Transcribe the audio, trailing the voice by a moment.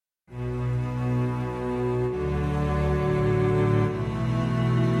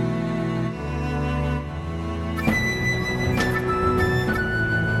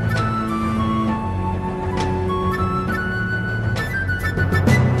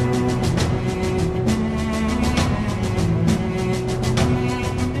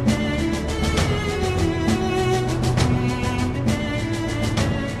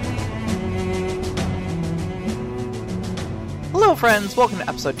friends, welcome to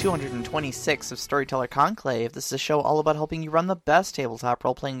episode 226 of Storyteller Conclave. This is a show all about helping you run the best tabletop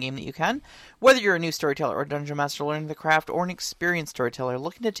role-playing game that you can. Whether you're a new storyteller or dungeon master learning the craft, or an experienced storyteller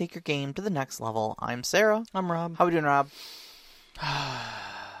looking to take your game to the next level. I'm Sarah. I'm Rob. How we doing, Rob?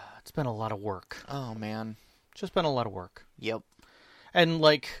 It's been a lot of work. Oh, man. Just been a lot of work. Yep. And,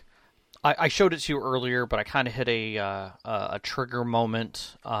 like, I showed it to you earlier, but I kind of hit a trigger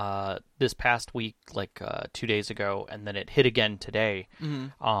moment this past week, like 2 days ago, and then it hit again today.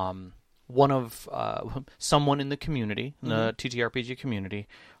 Mm-hmm. One of someone in the community, the TTRPG community,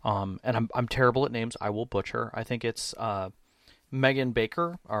 and I'm terrible at names. I will butcher. I think it's Megan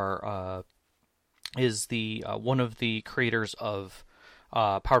Baker, is the one of the creators of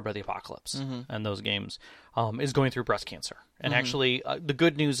Powered by the Apocalypse and those games, is going through breast cancer. And actually, the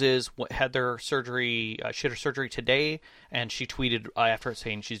good news is, had their surgery, she had her surgery today, and she tweeted after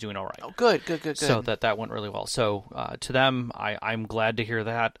saying she's doing all right. Oh, good. So that went really well. So to them, I'm glad to hear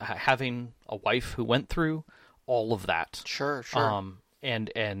that. Having a wife who went through all of that. Sure.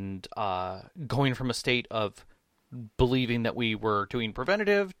 And going from a state of believing that we were doing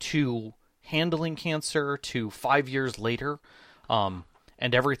preventative to handling cancer to 5 years later,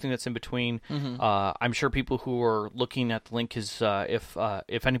 and everything that's in between. I'm sure people who are looking at the link is if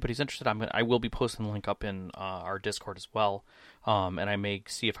anybody's interested, I will be posting the link up in our Discord as well, and I may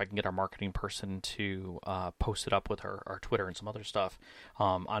see if I can get our marketing person to post it up with our Twitter and some other stuff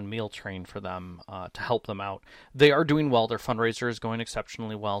on Meal Train for them to help them out. They are doing well. Their fundraiser is going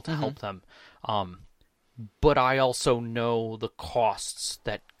exceptionally well to help them. But I also know the costs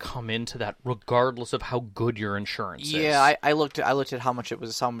that come into that, regardless of how good your insurance is. Yeah, I looked at how much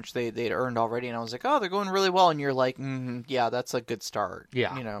they'd earned already, and I was like, oh, they're going really well. And you're like, yeah, that's a good start.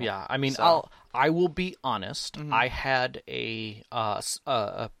 Yeah, you know? Yeah. I mean, so. I will be honest. I had a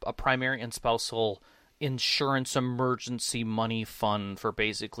primary and spousal insurance emergency money fund for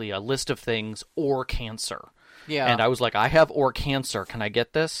basically a list of things or cancer. Yeah. And I was like, I have or cancer. Can I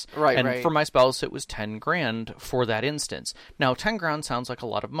get this? Right, and right. for my spouse, it was $10,000 for that instance. Now, $10,000 sounds like a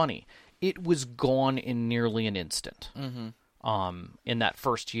lot of money. It was gone in nearly an instant. In that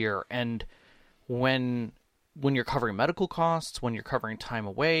first year. And when you're covering medical costs, when you're covering time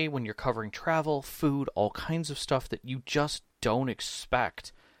away, when you're covering travel, food, all kinds of stuff that you just don't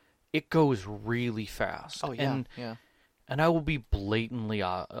expect, it goes really fast. Oh, yeah, And I will be blatantly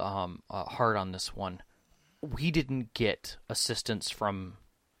hard on this one. We didn't get assistance from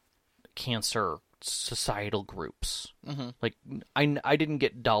cancer societal groups. Like, I didn't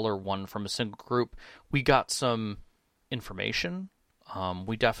get $1 from a single group. We got some information.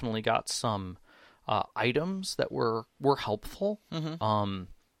 We definitely got some items that were helpful, and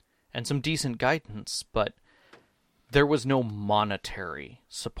some decent guidance, but there was no monetary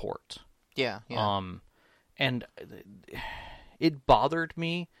support. Yeah. And it bothered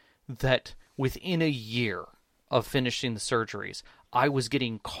me that within a year of finishing the surgeries, I was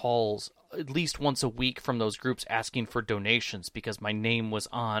getting calls at least once a week from those groups asking for donations because my name was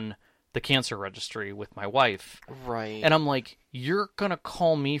on the cancer registry with my wife. Right. And I'm like, you're going to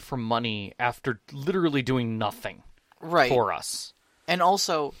call me for money after literally doing nothing for us. And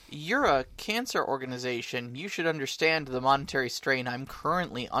also, you're a cancer organization. You should understand the monetary strain I'm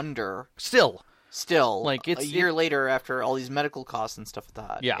currently under. Still, like it's a year later after all these medical costs and stuff like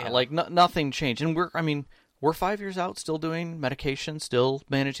that. Yeah, like nothing changed. And we're 5 years out, still doing medication, still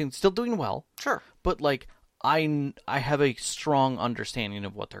managing, still doing well. Sure. But like I have a strong understanding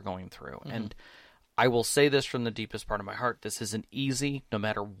of what they're going through. And I will say this from the deepest part of my heart, this isn't easy no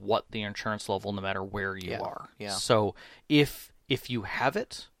matter what the insurance level, no matter where you are. Yeah. So if you have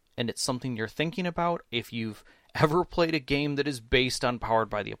it and it's something you're thinking about, if you've ever played a game that is based on Powered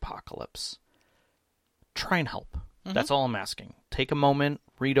by the Apocalypse, try and help. That's all I'm asking. Take a moment,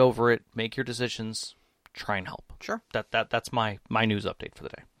 read over it, make your decisions, try and help. Sure. That's my news update for the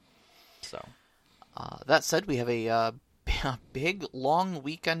day. So, that said, we have a big, long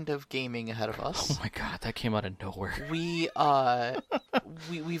weekend of gaming ahead of us. Oh my god, that came out of nowhere.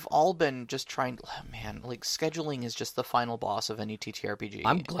 We've all been just trying. Man, like scheduling is just the final boss of any TTRPG.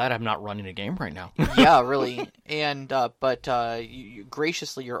 I'm glad I'm not running a game right now. Yeah, really. And but you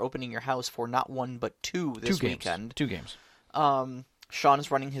graciously you're opening your house for not one but two this weekend. 2 games. Sean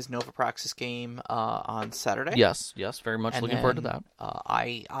is running his Nova Praxis game on Saturday. Yes, very much and looking forward to that.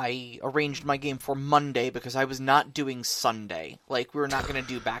 I arranged my game for Monday because I was not doing Sunday. Like, we were not going to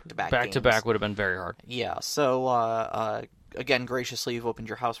do back-to-back games. Back-to-back would have been very hard. Yeah, so, again, graciously, you've opened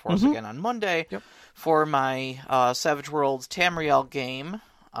your house for us again on Monday for my Savage Worlds Tamriel game.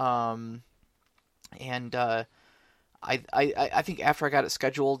 And I think after I got it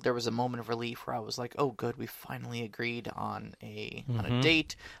scheduled, there was a moment of relief where I was like, oh, good, we finally agreed on a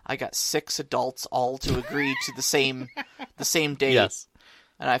date. I got 6 adults all to agree to the same date. Yes.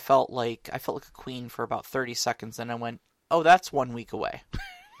 And I felt like a queen for about 30 seconds, and I went, oh, that's 1 week away.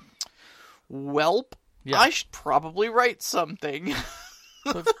 Welp, Yeah. I should probably write something.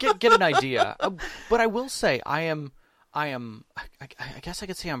 Get an idea. But I will say, I guess I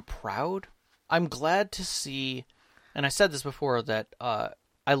could say I'm proud. I'm glad to see, and I said this before, that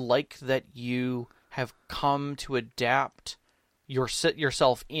I like that you have come to adapt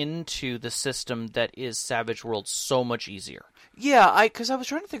yourself into the system that is Savage Worlds so much easier. Yeah, because I was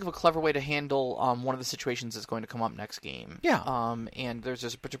trying to think of a clever way to handle one of the situations that's going to come up next game. Yeah. And there's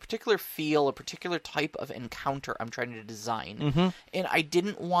a particular feel, a particular type of encounter I'm trying to design. Mm-hmm. And I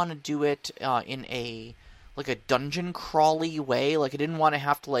didn't want to do it in a dungeon crawly way. Like, I didn't want to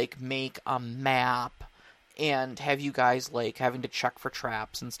have to, make a map and have you guys, having to check for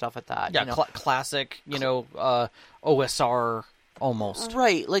traps and stuff like that. Yeah, classic, OSR almost.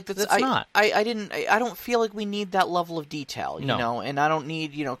 Right, That's not. I don't feel like we need that level of detail, you know, and I don't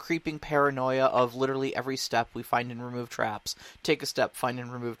need, creeping paranoia of literally every step we find and remove traps. Take a step, find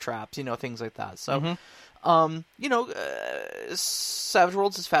and remove traps, things like that. So, Savage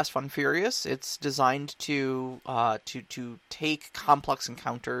Worlds is Fast, Fun, Furious. It's designed to take complex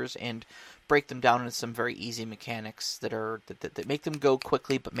encounters and break them down into some very easy mechanics that make them go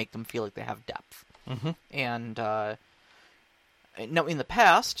quickly but make them feel like they have depth. Mm-hmm. And now, in the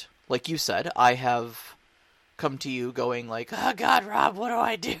past, like you said, I have come to you going oh, God, Rob, what do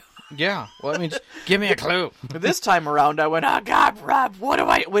I do? Yeah. Well, I mean, just give me a clue. This time around, I went, oh, God, Rob, what do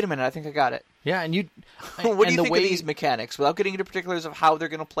I... Wait a minute, I think I got it. Yeah, and you... What do you think of these mechanics? Without getting into particulars of how they're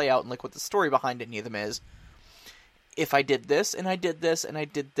going to play out and what the story behind any of them is, if I did this, and I did this, and I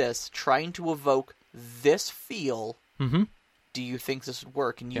did this, trying to evoke this feel, do you think this would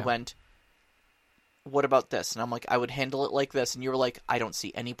work? And you went... What about this? And I'm like, I would handle it like this. And you were like, I don't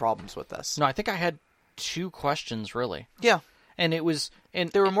see any problems with this. No, I think I had 2 questions, really. Yeah. And it was... and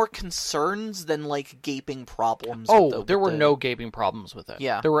there were more concerns than, gaping problems. There were no gaping problems with it.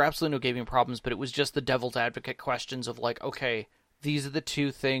 Yeah. There were absolutely no gaping problems, but it was just the devil's advocate questions of, okay, these are the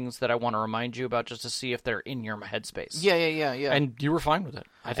 2 things that I want to remind you about just to see if they're in your headspace. Yeah. And you were fine with it.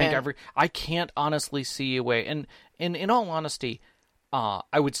 I think I can't honestly see a way... And in all honesty...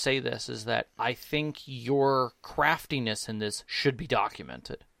 I would say this, is that I think your craftiness in this should be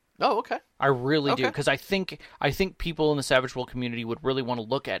documented. Oh, okay. I really do, because I think people in the Savage World community would really want to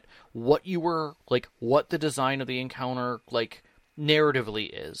look at what you were, what the design of the encounter, narratively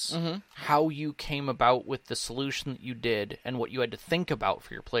is, how you came about with the solution that you did, and what you had to think about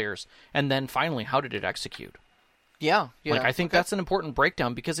for your players, and then finally, how did it execute? Yeah. I think that's an important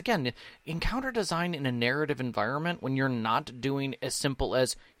breakdown because, again, encounter design in a narrative environment, when you're not doing as simple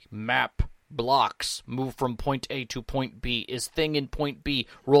as map, blocks, move from point A to point B, is thing in point B,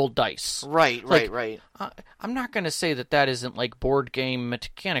 roll dice. Right. I'm not going to say that isn't board game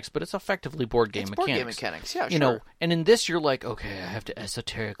mechanics, but it's effectively board game mechanics. Board game mechanics, yeah, sure. And in this, you're okay, I have to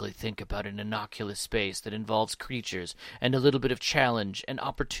esoterically think about an innocuous space that involves creatures and a little bit of challenge and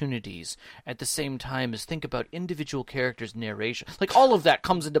opportunities at the same time as think about individual characters' narration. All of that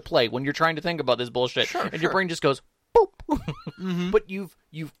comes into play when you're trying to think about this bullshit. Sure, and your brain just goes, boop. But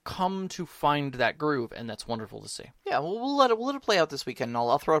you've come to find that groove, and that's wonderful to see. Yeah, we'll let it play out this weekend.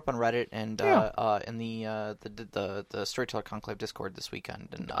 I'll throw it up on Reddit and in the Storyteller Conclave Discord this weekend.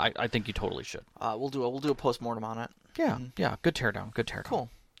 And I think you totally should. We'll do a postmortem on it. Yeah, yeah, good teardown. Cool.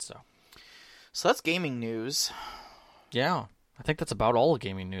 So that's gaming news. Yeah. I think that's about all the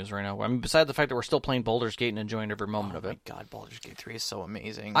gaming news right now. I mean, besides the fact that we're still playing Baldur's Gate and enjoying every moment of it. Oh my God, Baldur's Gate 3 is so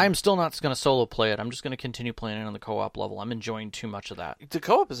amazing. I am still not going to solo play it. I'm just going to continue playing it on the co-op level. I'm enjoying too much of that. The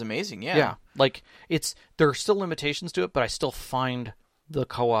co-op is amazing, yeah. Yeah, there are still limitations to it, but I still find the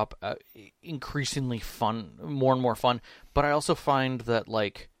co-op increasingly fun, more and more fun. But I also find that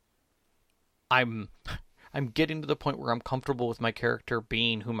I'm getting to the point where I'm comfortable with my character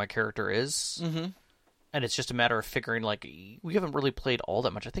being who my character is. Mm-hmm. And it's just a matter of figuring, we haven't really played all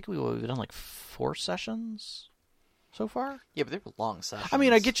that much. I think we've done, 4 sessions so far. Yeah, but they were long sessions. I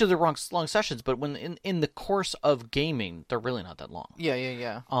mean, I get you the long sessions, but when in the course of gaming, they're really not that long.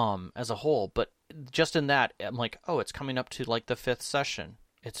 Yeah. As a whole. But just in that, I'm oh, it's coming up to, the 5th session.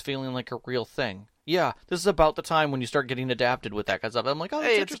 It's feeling like a real thing. Yeah, this is about the time when you start getting adapted with that kind of stuff. I'm like, oh,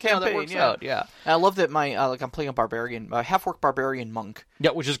 Hey, it's it's a interesting how that campaign, works yeah. out. Yeah, And I love that I'm playing a barbarian, a half-orc barbarian monk,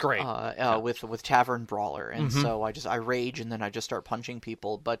 yeah, which is great. with Tavern Brawler, and so I rage and then I just start punching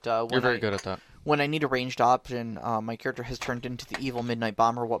people. But You're very good at that. When I need a ranged option, my character has turned into the evil Midnight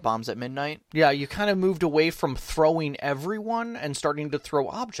Bomber. What bombs at midnight? Yeah, you kind of moved away from throwing everyone and starting to throw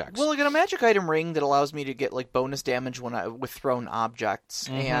objects. Well, I got a magic item ring that allows me to get like bonus damage with thrown objects,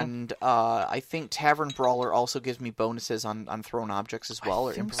 and I think Tavern Brawler also gives me bonuses on thrown objects as well,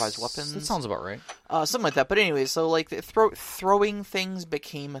 or improvised weapons. That sounds about right. Something like that. But anyway, so like throwing things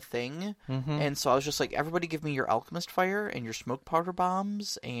became a thing, and so I was just like, everybody give me your alchemist fire and your smoke powder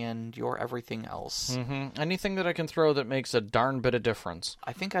bombs and your everything else. Anything that I can throw that makes a darn bit of difference.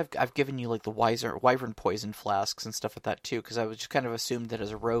 I think I've given you like the wyvern poison flasks and stuff like that too, because I was just kind of assumed that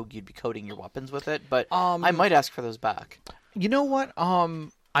as a rogue you'd be coating your weapons with it, but I might ask for those back. You know what?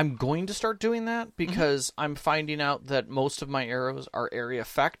 I'm going to start doing that because I'm finding out that most of my arrows are area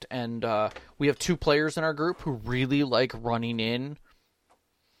effect, and we have 2 players in our group who really like running in,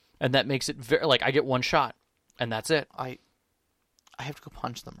 and that makes it very like I get 1 shot, and that's it. I have to go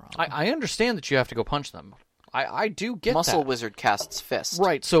punch them, Rob. I understand that you have to go punch them. I do get Muscle that. Wizard casts Fist.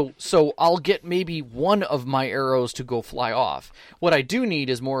 Right, so I'll get maybe 1 of my arrows to go fly off. What I do need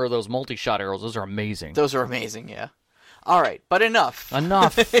is more of those multi-shot arrows. Those are amazing. Those are amazing, yeah. All right, but enough.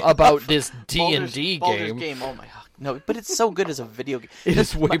 Enough about this D&D Baldur's game. game. Oh my god. No, but it's so good as a video game. It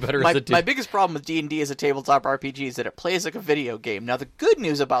is way better as a My biggest problem with D&D as a tabletop RPG is that it plays like a video game. Now, the good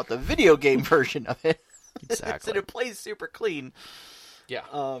news about the video game version of it is that it plays super clean.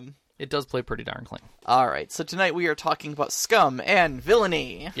 Yeah. It does play pretty darn clean. All right, so tonight we are talking about scum and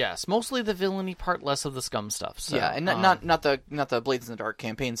villainy. Yes, mostly the villainy part, less of the scum stuff. So, yeah, and not the Blades in the Dark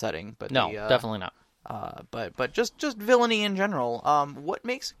campaign setting, but no, definitely not. But just villainy in general. What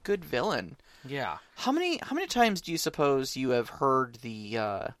makes a good villain? Yeah. How many times do you suppose you have heard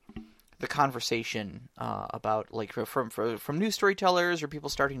the conversation about, like, from new storytellers or people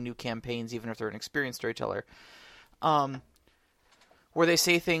starting new campaigns, even if they're an experienced storyteller, where they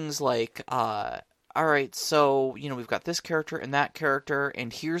say things like, all right, so, we've got this character and that character,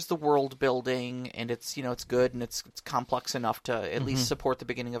 and here's the world building, and it's, it's good, and it's complex enough to at least support the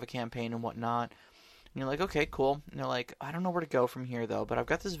beginning of a campaign and whatnot. And you're like, okay, cool. And they're like, I don't know where to go from here, though, but I've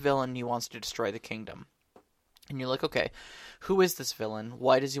got this villain who wants to destroy the kingdom. And you're like, okay, who is this villain?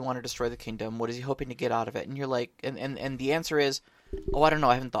 Why does he want to destroy the kingdom? What is he hoping to get out of it? And you're like, and the answer is, oh, I don't know,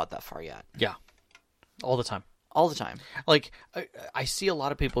 I haven't thought that far yet. Yeah. All the time. All the time. Like, I see a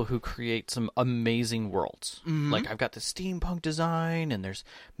lot of people who create some amazing worlds. Like, I've got the steampunk design, and there's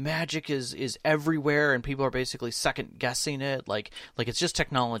magic is everywhere, and people are basically second guessing it. Like it's just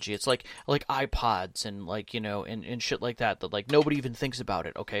technology. It's like iPods and and shit like that like nobody even thinks about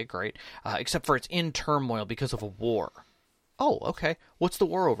it. Okay, great. Except for it's in turmoil because of a war. Oh, okay. What's the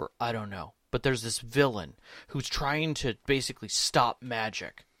war over? I don't know. But there's this villain who's trying to basically stop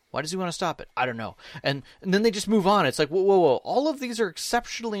magic. Why does he want to stop it? I don't know. And then they just move on. It's like, whoa. All of these are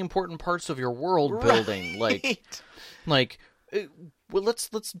exceptionally important parts of your world building. Right. Well, let's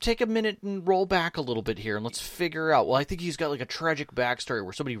take a minute and roll back a little bit here, and let's figure out. Well, I think he's got like a tragic backstory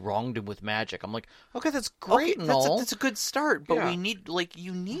where somebody wronged him with magic. I'm like, okay, that's great and all. That's a good start, but Yeah. we need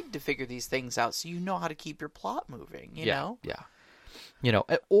you need to figure these things out so you know how to keep your plot moving. You know. Yeah.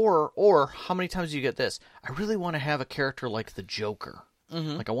 Or how many times do you get this? I really want to have a character like the Joker.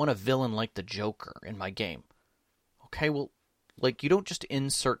 Like, I want a villain like the Joker in my game. Okay, well, like, you don't just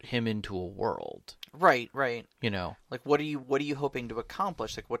insert him into a world. Right. Like, what are you hoping to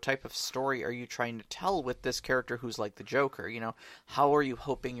accomplish? Like, what type of story are you trying to tell with this character who's like the Joker? How are you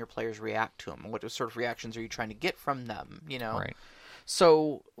hoping your players react to him? What sort of reactions are you trying to get from them? Right.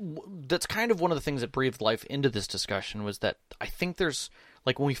 So that's kind of one of the things that breathed life into this discussion was that I think there's,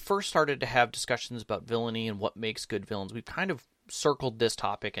 like, when we first started to have discussions about villainy and what makes good villains, we've kind of circled this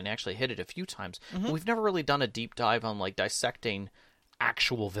topic and actually hit it a few times. But we've never really done a deep dive on, like, dissecting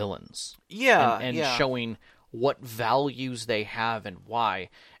actual villains. Yeah. And showing what values they have and why.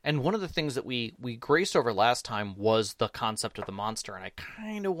 And one of the things that we graced over last time was the concept of the monster, and I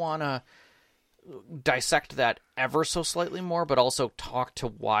kind of want to dissect that ever so slightly more, but also talk to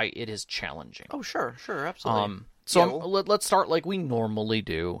why it is challenging. Oh, sure, absolutely. Let's start like we normally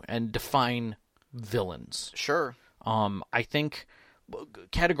do and define villains. Sure. I think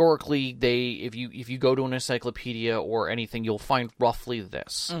categorically if you go to an encyclopedia or anything, you'll find roughly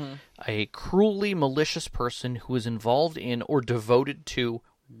this. A cruelly malicious person who is involved in or devoted to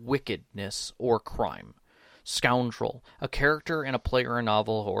wickedness or crime. Scoundrel, a character in a play or a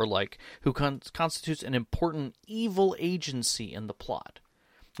novel, or who constitutes an important evil agency in the plot.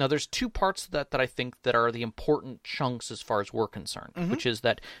 Now, there's two parts of that I think that are the important chunks as far as we're concerned, which is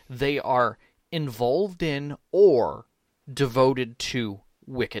that they are involved in or devoted to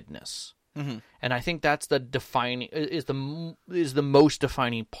wickedness. And I think that's the defining is the most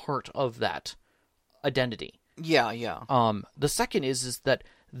defining part of that identity. Yeah. The second is that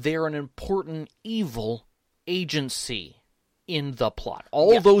they're an important evil agency in the plot.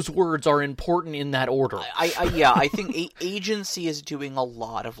 All those words are important in that order. I think agency is doing a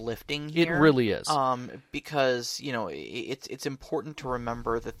lot of lifting here. It really is. Because, it's important to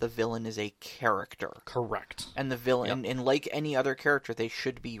remember that the villain is a character. Correct. And the villain, and like any other character, they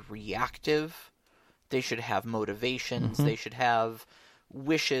should be reactive. They should have motivations. They should have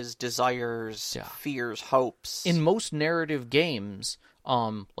wishes, desires, fears, hopes. In most narrative games,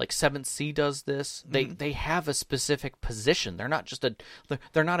 like 7th Sea does this, they have a specific position. They're not just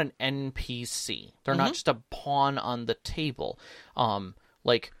they're not an NPC. They're not just a pawn on the table.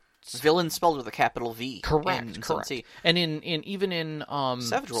 Villain spelled with a capital V. Correct. And even in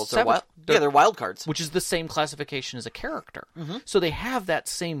Savage Worlds, they're wild cards, which is the same classification as a character. So they have that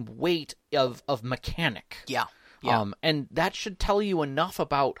same weight of mechanic. Yeah. And that should tell you enough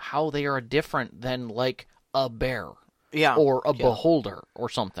about how they are different than like a bear. Or a beholder or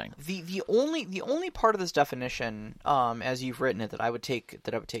something. The only part of this definition, as you've written it, that I would take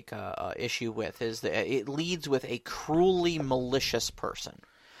issue with is that it leads with a cruelly malicious person.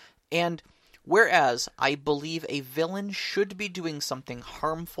 And whereas I believe a villain should be doing something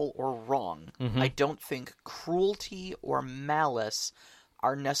harmful or wrong, I don't think cruelty or malice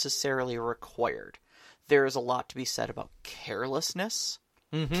are necessarily required. There is a lot to be said about carelessness,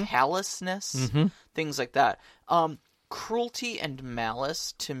 callousness, things like that. Cruelty and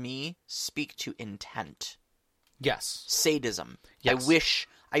malice, to me, speak to intent. Yes. Sadism. Yes.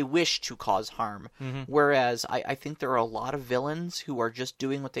 I wish to cause harm. Whereas I think there are a lot of villains who are just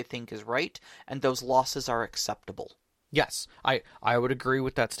doing what they think is right, and those losses are acceptable. Yes, I would agree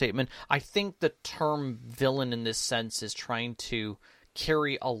with that statement. I think the term villain in this sense is trying to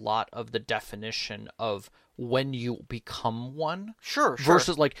carry a lot of the definition of when you become one. Sure.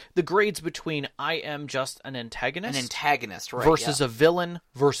 Versus like the grades between I am just an antagonist. Right. Versus a villain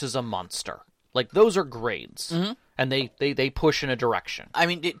versus a monster. Like those are grades. And they push in a direction. I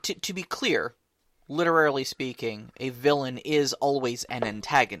mean, to be clear, literally speaking, a villain is always an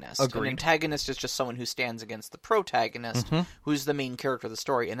antagonist. Agreed. An antagonist is just someone who stands against the protagonist, who's the main character of the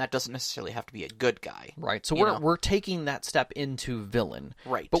story, and that doesn't necessarily have to be a good guy. Right, so we're taking that step into villain.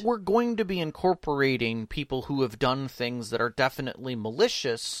 Right. But we're going to be incorporating people who have done things that are definitely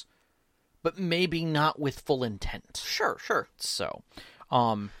malicious, but maybe not with full intent. Sure. So,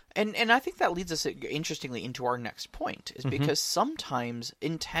 And I think that leads us, interestingly, into our next point, is because sometimes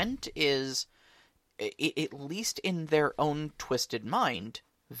intent is, at least in their own twisted mind,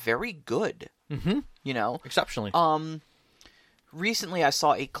 very good. exceptionally. Recently, I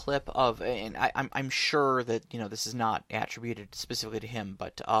saw a clip of, and I'm sure that this is not attributed specifically to him,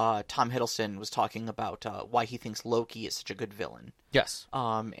 but Tom Hiddleston was talking about why he thinks Loki is such a good villain. Yes.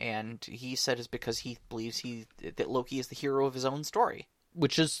 And he said it's because he believes that Loki is the hero of his own story.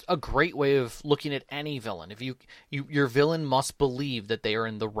 Which is a great way of looking at any villain. If your villain must believe that they are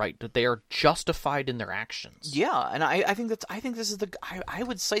in the right, that they are justified in their actions. Yeah, and I think this is I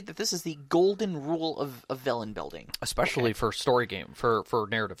would cite that this is the golden rule of villain building, especially for story game for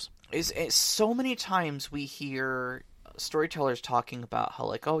narratives. Is so many times we hear storytellers talking about how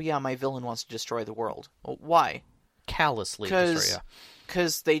like, oh yeah, my villain wants to destroy the world. Well, why? Callously destroy.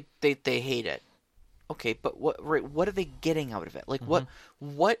 Because they hate it. Okay, but what are they getting out of it? Like,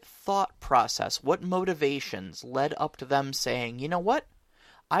 what thought process, what motivations led up to them saying, you know what?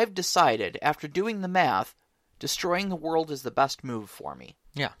 I've decided, after doing the math, destroying the world is the best move for me.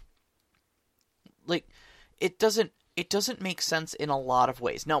 Yeah. Like, it doesn't make sense in a lot of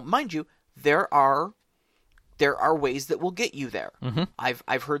ways. Now, mind you, there are ways that will get you there.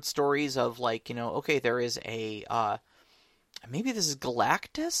 I've heard stories of like, okay, there is a maybe this is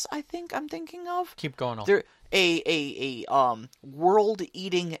Galactus, I think I'm thinking of. Keep going on. There a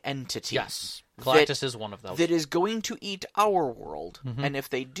world-eating entity. Yes. Galactus is one of those. That is going to eat our world. And if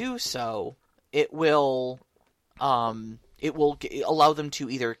they do so, it will allow them to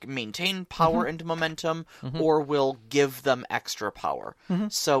either maintain power and momentum or will give them extra power.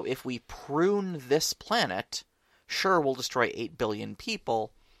 So if we prune this planet, sure, we'll destroy 8 billion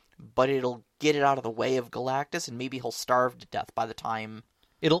people, but it'll get it out of the way of Galactus, and maybe he'll starve to death by the time.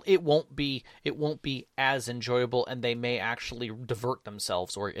 It won't be as enjoyable, and they may actually divert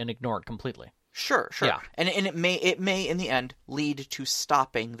themselves and ignore it completely. Sure. Yeah. And it may in the end lead to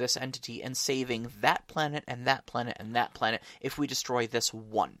stopping this entity and saving that planet and that planet and that planet if we destroy this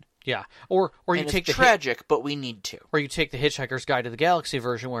one. Yeah. Or you And take it's tragic, but we need to. or you take the Hitchhiker's Guide to the Galaxy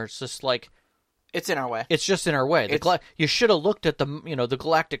version where it's just like It's in our way. it's just in our way. You should have looked at the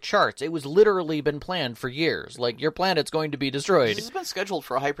galactic charts. It was literally been planned for years. Like, your planet's going to be destroyed. This has been scheduled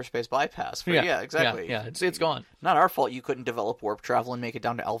for a hyperspace bypass. Yeah, exactly. Yeah, it's gone. Not our fault you couldn't develop warp travel and make it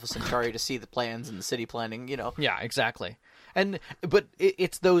down to Alpha Centauri to see the plans and the city planning, Yeah, exactly. But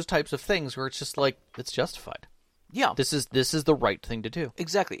it's those types of things where it's just like, it's justified. Yeah. This is the right thing to do.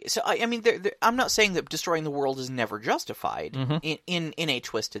 Exactly. So, I mean, I'm not saying that destroying the world is never justified in a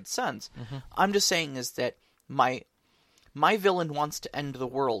twisted sense. I'm just saying is that my villain wants to end the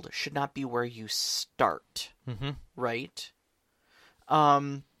world should not be where you start, right?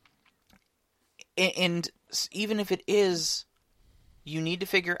 And even if it is, you need to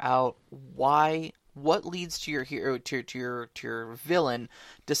figure out what leads to your hero, to your villain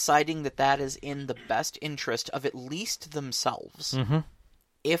deciding that is in the best interest of at least themselves,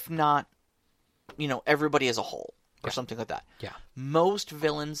 if not, everybody as a whole, or something like that. Yeah. Most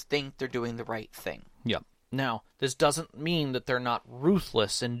villains think they're doing the right thing. Yep. Now, this doesn't mean that they're not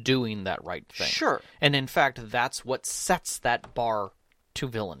ruthless in doing that right thing. Sure. And in fact, that's what sets that bar to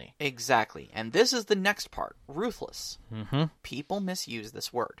villainy. Exactly. And this is the next part. Ruthless. People misuse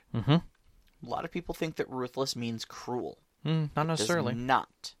this word. A lot of people think that ruthless means cruel. Not necessarily. It does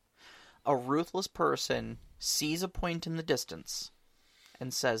not. A ruthless person sees a point in the distance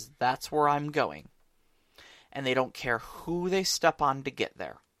and says, that's where I'm going. And they don't care who they step on to get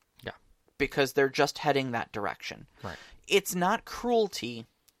there. Yeah. Because they're just heading that direction. Right. It's not cruelty.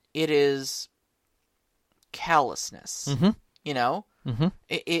 It is callousness.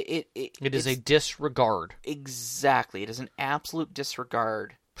 It is a disregard. Exactly. It is an absolute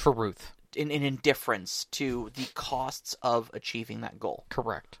disregard for Ruth. An indifference to the costs of achieving that goal.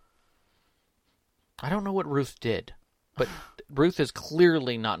 Correct. I don't know what Ruth did, but Ruth is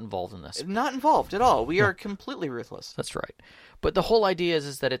clearly not involved in this. Not involved at all. We are completely ruthless. That's right. But the whole idea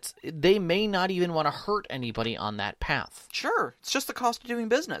is that they may not even want to hurt anybody on that path. Sure. It's just the cost of doing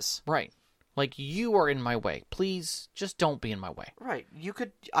business. Right. Like, you are in my way. Please, just don't be in my way. Right.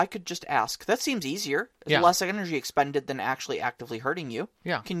 I could just ask. That seems easier. It's less energy expended than actually actively hurting you.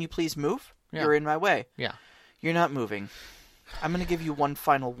 Yeah. Can you please move? Yeah. You're in my way. Yeah. You're not moving. I'm going to give you one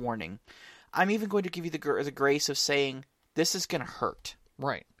final warning. I'm even going to give you the grace of saying, this is going to hurt.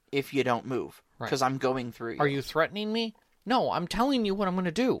 Right. If you don't move. Right. Because I'm going through you. Are you threatening me? No, I'm telling you what I'm going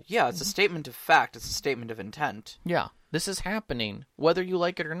to do. Yeah, it's a statement of fact. It's a statement of intent. Yeah. This is happening, whether you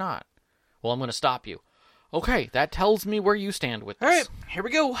like it or not. Well, I'm going to stop you. Okay, that tells me where you stand with this. All right, here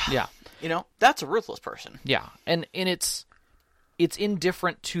we go. Yeah. That's a ruthless person. Yeah, and it's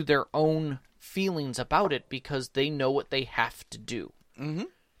indifferent to their own feelings about it because they know what they have to do.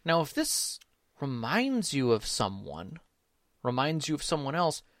 Now, if this reminds you of someone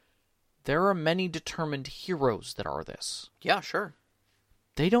else, there are many determined heroes that are this. Yeah, sure.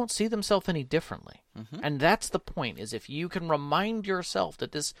 They don't see themselves any differently. And that's the point, is if you can remind yourself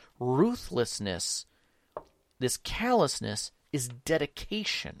that this ruthlessness, this callousness, is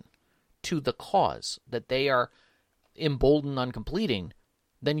dedication to the cause that they are emboldened on completing,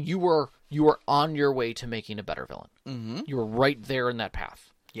 then you are on your way to making a better villain. You are right there in that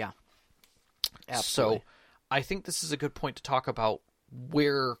path. Yeah. Absolutely. So I think this is a good point to talk about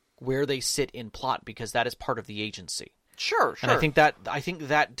where they sit in plot, because that is part of the agency. Sure. And I think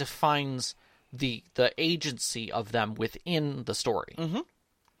that defines the agency of them within the story.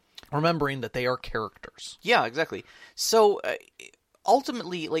 Remembering that they are characters. Yeah, exactly. So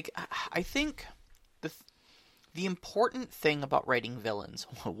ultimately, I think the important thing about writing villains,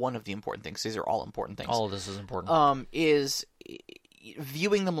 one of the important things, these are all important things. All of this is important. Is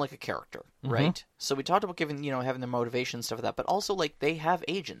viewing them like a character, right? So we talked about having their motivation, stuff like that, but also they have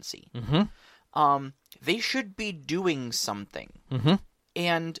agency. They should be doing something.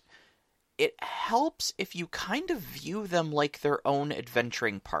 And it helps if you kind of view them like their own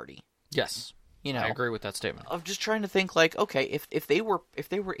adventuring party. Yes. I agree with that statement. I'm just trying to think okay, if they were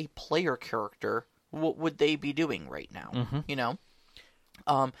a player character, what would they be doing right now?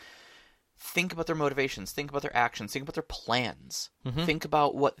 Think about their motivations, think about their actions, think about their plans. Think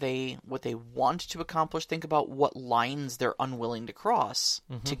about what they want to accomplish, think about what lines they're unwilling to cross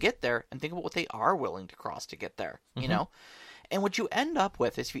to get there, and think about what they are willing to cross to get there, And what you end up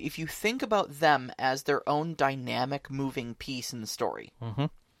with is, if you think about them as their own dynamic moving piece in the story,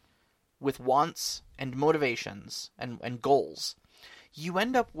 with wants and motivations and goals, you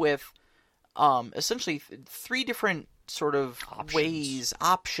end up with essentially three different sort of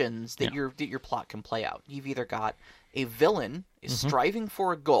options that your plot can play out. You've either got a villain is striving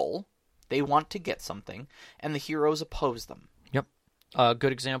for a goal, they want to get something, and the heroes oppose them. Yep. A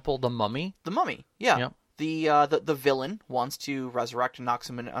good example, The Mummy. The Mummy, yeah. Yep. The villain wants to resurrect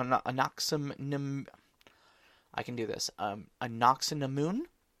Anaxamun. I can do this. Anaxamun,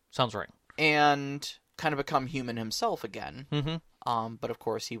 Sounds right. and kind of become human himself again. Mm-hmm. But of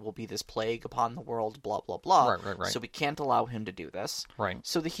course he will be this plague upon the world, blah, blah, blah. Right. So we can't allow him to do this. Right.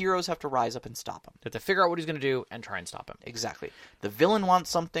 So the heroes have to rise up and stop him. They have to figure out what he's going to do and try and stop him. Exactly. The villain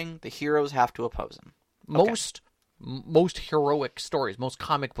wants something, the heroes have to oppose him. Most heroic stories, most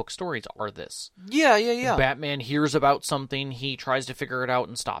comic book stories are this. Yeah. Batman hears about something, he tries to figure it out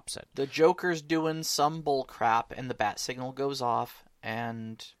and stops it. The Joker's doing some bull crap, and the bat signal goes off,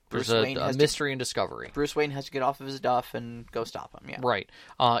 and There's a mystery and discovery. Bruce Wayne has to get off of his duff and go stop him, yeah. Right.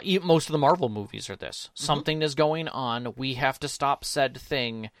 Most of the Marvel movies are this. Something is going on, we have to stop said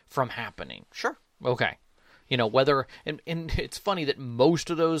thing from happening. Sure. Okay. You know, whether... And it's funny that most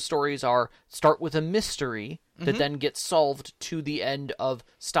of those stories start with a mystery that then gets solved to the end of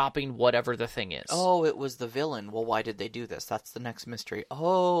stopping whatever the thing is. Oh, it was the villain. Well, why did they do this? That's the next mystery.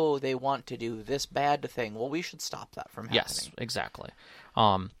 Oh, they want to do this bad thing. Well, we should stop that from happening. Yes, exactly.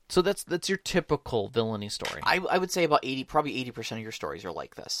 So that's your typical villainy story. I would say about probably 80% of your stories are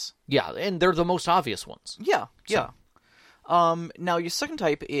like this. Yeah, and they're the most obvious ones. Yeah. Now, your second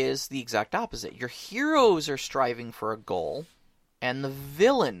type is the exact opposite. Your heroes are striving for a goal, and the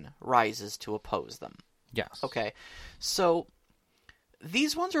villain rises to oppose them. Yes. Okay, so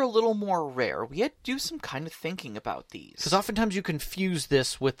these ones are a little more rare. We had to do some kind of thinking about these. Because oftentimes you confuse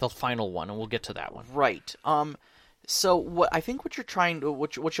this with the final one, and we'll get to that one. Right. So what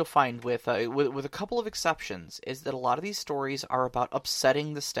you'll find with a couple of exceptions is that a lot of these stories are about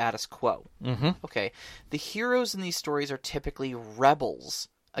upsetting the status quo. Mm-hmm. Okay, the heroes in these stories are typically rebels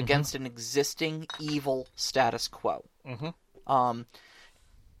against an existing evil status quo. Mm-hmm.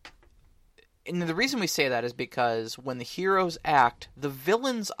 And the reason we say that is because when the heroes act, the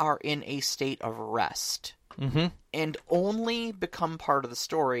villains are in a state of rest and only become part of the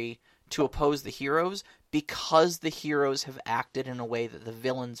story to oppose the heroes because the heroes have acted in a way that the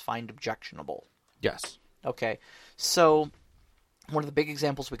villains find objectionable. Yes. Okay, so one of the big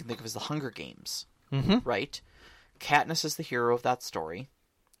examples we can think of is the Hunger Games, right? Katniss is the hero of that story.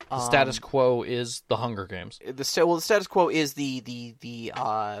 The status quo is the Hunger Games. The status quo is the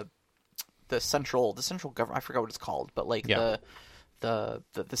central government. I forgot what it's called, but like the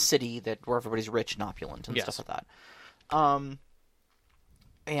city where everybody's rich and opulent and stuff like that.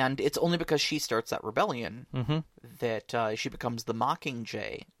 And it's only because she starts that rebellion that she becomes the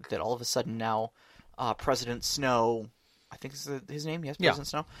Mockingjay that all of a sudden now President Snow, I think is his name, yes, President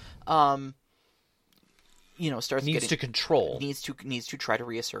Snow, starts needs to try to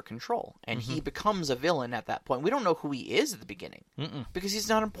reassert control, and he becomes a villain at that point. We don't know who he is at the beginning because he's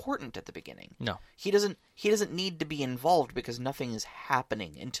not important at the beginning. No, he doesn't need to be involved because nothing is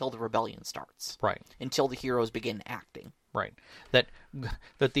happening until the rebellion starts. Right. Until the heroes begin acting. Right. That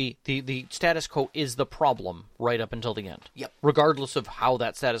the status quo is the problem right up until the end. Yep. Regardless of how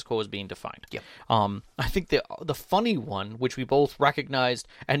that status quo is being defined. Yep. I think the funny one, which we both recognized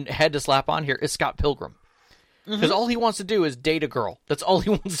and had to slap on here, is Scott Pilgrim. Because all he wants to do is date a girl. That's all he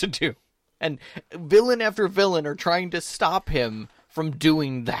wants to do. And villain after villain are trying to stop him from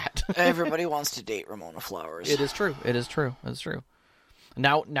doing that. Everybody wants to date Ramona Flowers. It is true. It's true.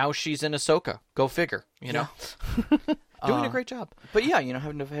 Now she's in Ahsoka. Go figure. You know, doing a great job. But yeah,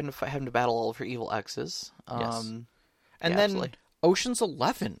 having to battle all of her evil exes. Yes. And then absolutely. Ocean's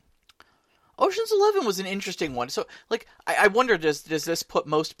 11. Ocean's 11 was an interesting one. So, like, I wonder, does this put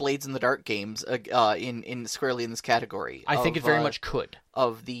most Blades in the Dark games in squarely in this category? I think it very much could.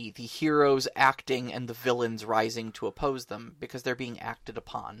 Of the heroes acting and the villains rising to oppose them because they're being acted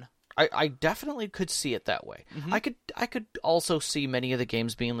upon. I definitely could see it that way. I could also see many of the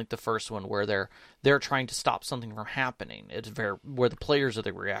games being like the first one where they're trying to stop something from happening. It's where the players are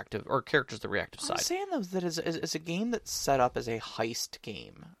the reactive or characters the reactive side. I'm saying though that is a game that's set up as a heist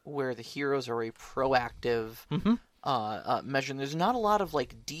game where the heroes are a proactive measure. And there's not a lot of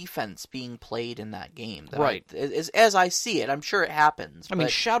like defense being played in that game. Right. As I see it, I'm sure it happens. I mean,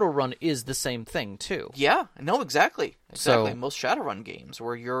 Shadowrun is the same thing too. Yeah, no, exactly. So, most Shadowrun games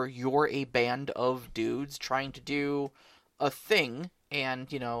where you're a band of dudes trying to do a thing,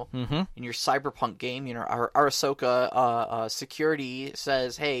 and in your Cyberpunk game, our Ahsoka security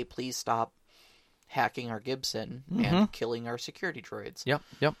says, "Hey, please stop hacking our Gibson and killing our security droids." Yep.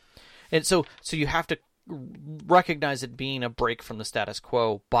 And so you have to recognize it being a break from the status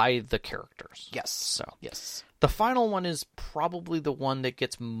quo by the characters. Yes. Yes. The final one is probably the one that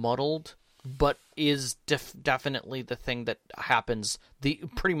gets muddled, but is definitely the thing that happens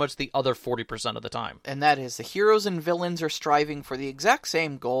pretty much the other 40% of the time. And that is the heroes and villains are striving for the exact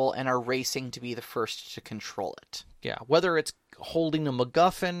same goal and are racing to be the first to control it. Yeah, whether it's holding a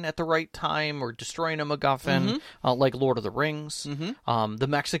MacGuffin at the right time or destroying a MacGuffin, like Lord of the Rings. The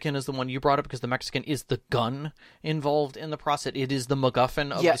Mexican is the one you brought up because the Mexican is the gun involved in the process. It is the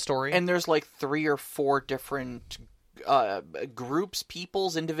MacGuffin of the story. And there's like 3 or 4 different groups,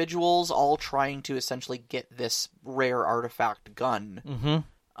 peoples, individuals, all trying to essentially get this rare artifact gun.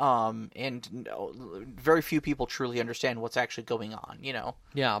 And very few people truly understand what's actually going on, you know?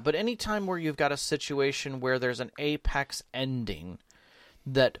 Yeah, but anytime where you've got a situation where there's an apex ending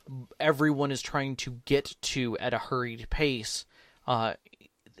that everyone is trying to get to at a hurried pace,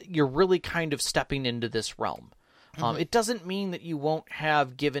 you're really kind of stepping into this realm. It doesn't mean that you won't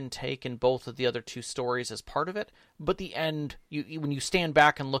have give and take in both of the other 2 stories as part of it, but the end, when you stand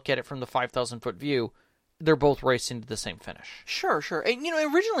back and look at it from the 5,000-foot view, they're both racing to the same finish. Sure. And, you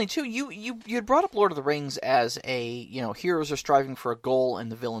know, originally, too, you had brought up Lord of the Rings as a, you know, heroes are striving for a goal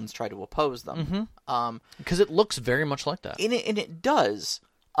and the villains try to oppose them. Because it looks very much like that. And it does.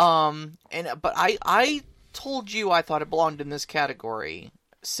 But I told you I thought it belonged in this category.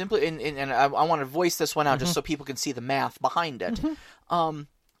 Simply, and I want to voice this one out just so people can see the math behind it.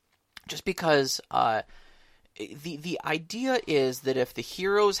 Just because the idea is that if the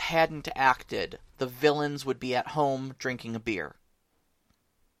heroes hadn't acted, the villains would be at home drinking a beer.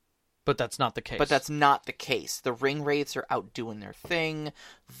 But that's not the case. The ring wraiths are out doing their thing.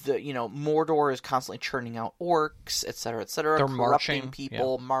 Mordor is constantly churning out orcs, etc., etc. They're corrupting marching.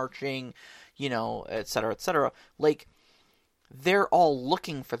 people, marching, etc., etc. Like, they're all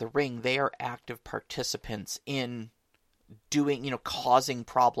looking for the ring. They are active participants in doing, causing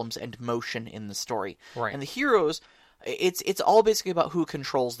problems and motion in the story. Right. And the heroes, it's all basically about who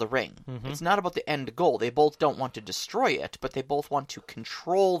controls the ring. It's not about the end goal. They both don't want to destroy it, but they both want to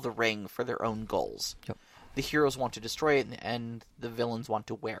control the ring for their own goals. Yep. The heroes want to destroy it, and the villains want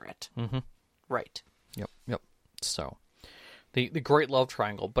to wear it. Right. Yep. So, the great love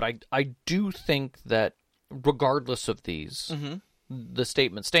triangle. But I do think that regardless of these, the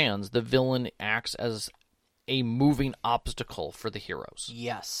statement stands, the villain acts as a moving obstacle for the heroes.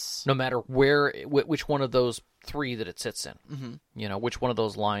 Yes. No matter which one of those 3 that it sits in. Which one of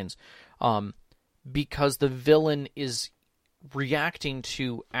those lines. Because the villain is reacting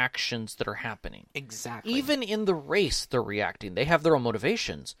to actions that are happening. Exactly. Even in the race, they're reacting. They have their own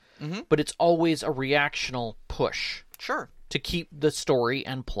motivations. But it's always a reactional push. Sure. To keep the story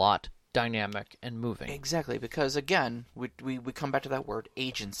and plot dynamic and moving. Exactly, because again, we come back to that word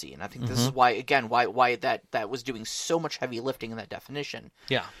agency, and I think this is why that was doing so much heavy lifting in that definition.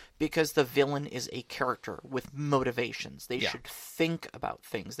 Yeah. Because the villain is a character with motivations. They should think about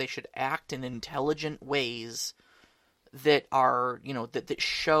things. They should act in intelligent ways that are, that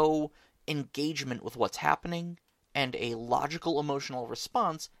show engagement with what's happening and a logical emotional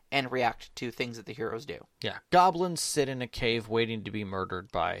response and react to things that the heroes do. Yeah. Goblins sit in a cave waiting to be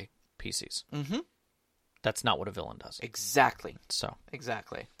murdered by PCs. That's not what a villain does. Exactly. So.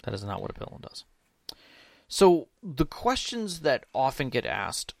 Exactly. That is not what a villain does. So, the questions that often get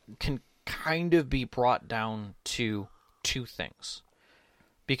asked can kind of be brought down to 2 things.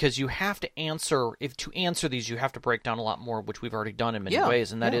 Because you have to answer, to answer these, you have to break down a lot more, which we've already done in many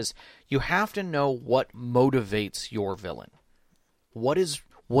ways, and that is, you have to know what motivates your villain. What is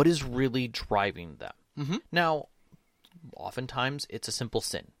really driving them? Now, oftentimes, it's a simple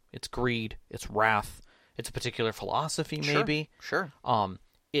sin. It's greed, it's wrath, it's a particular philosophy, maybe. Sure.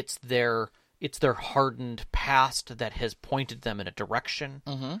 It's their hardened past that has pointed them in a direction.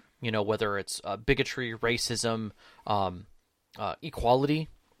 Whether it's bigotry, racism, equality,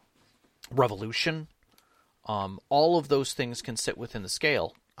 revolution. All of those things can sit within the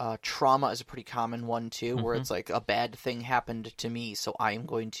scale. Trauma is a pretty common one, too, where it's like a bad thing happened to me, so I am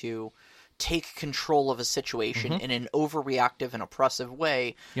going to take control of a situation in an overreactive and oppressive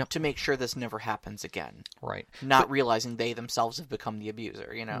way to make sure this never happens again. Right. Not realizing they themselves have become the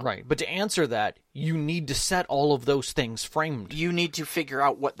abuser, Right. But to answer that, you need to set all of those things framed. You need to figure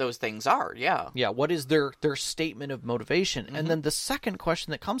out what those things are, Yeah, what is their statement of motivation? And then the second question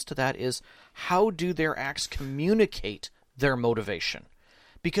that comes to that is, how do their acts communicate their motivation?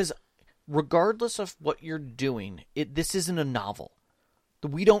 Because regardless of what you're doing, this isn't a novel.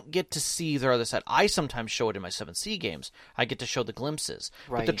 We don't get to see their other side. I sometimes show it in my 7C games. I get to show the glimpses.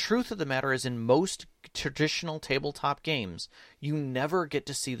 Right. But the truth of the matter is, in most traditional tabletop games, you never get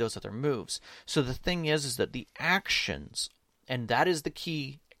to see those other moves. So the thing is that the actions, and that is the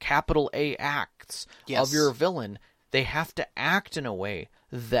key capital A acts of your villain, they have to act in a way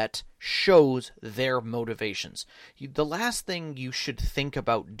that shows their motivations. The last thing you should think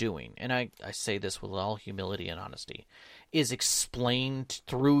about doing, and I say this with all humility and honesty, is explained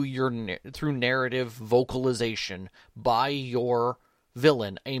through through narrative vocalization by your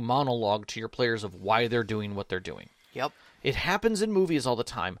villain a monologue to your players of why they're doing what they're doing. Yep. It happens in movies all the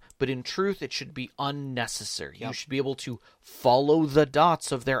time, but in truth, it should be unnecessary. Yep. You should be able to follow the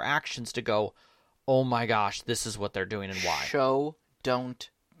dots of their actions to go, oh my gosh, this is what they're doing and why. Show, don't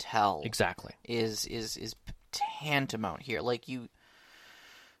tell. Exactly. Is tantamount here. Like, you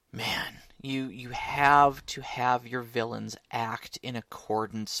have to have your villains act in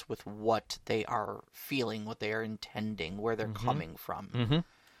accordance with what they are feeling, what they are intending, where they're coming from. Mm-hmm.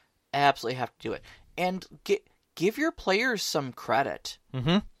 Absolutely have to do it. And give your players some credit.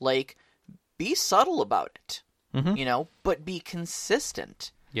 Mm-hmm. Like, be subtle about it, mm-hmm. But be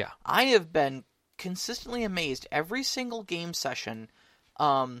consistent. Yeah. I have been consistently amazed every single game session.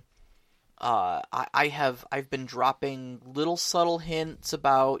 I've been dropping little subtle hints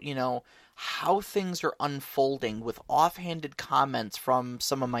about, how things are unfolding with offhanded comments from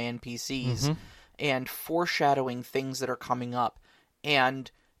some of my NPCs and foreshadowing things that are coming up.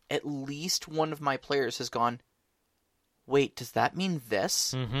 And at least one of my players has gone, wait, does that mean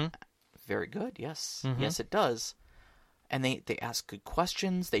this? Mm-hmm. Very good. Yes. Mm-hmm. Yes, it does. And they ask good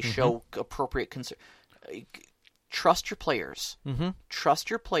questions. They show appropriate concern. Trust your players. Mm-hmm. Trust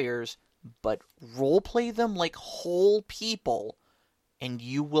your players, but roleplay them like whole people, and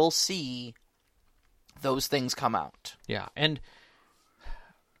you will see those things come out. Yeah, and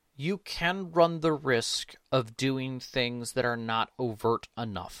you can run the risk of doing things that are not overt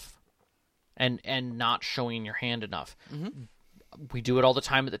enough and not showing your hand enough. Mm-hmm. We do it all the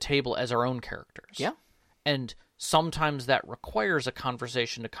time at the table as our own characters. Yeah. And sometimes that requires a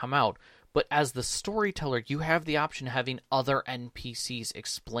conversation to come out, but as the storyteller, you have the option of having other NPCs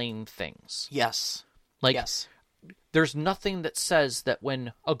explain things. Yes. Like, yes. There's nothing that says that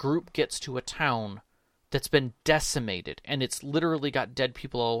when a group gets to a town that's been decimated and it's literally got dead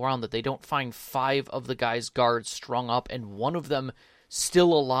people all around, that they don't find 5 of the guy's guards strung up and one of them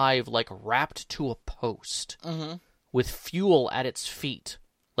still alive, like wrapped to a post with fuel at its feet,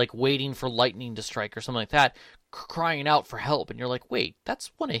 like waiting for lightning to strike or something like that, crying out for help. And you're like, wait,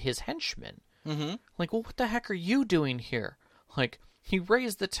 that's one of his henchmen. Like, well, what the heck are you doing here? Like, he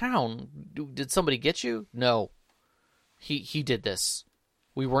raised the town. Did somebody get you? No. He did this.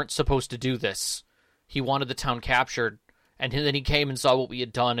 We weren't supposed to do this. He wanted the town captured, and then he came and saw what we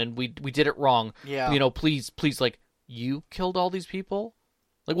had done, and we did it wrong. Yeah. Please, like, you killed all these people?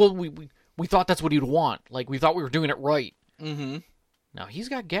 Like, well, we thought that's what he'd want. Like, we thought we were doing it right. Mm-hmm. Now, he's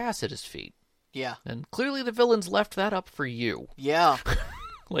got gas at his feet. Yeah. And clearly the villains left that up for you. Yeah.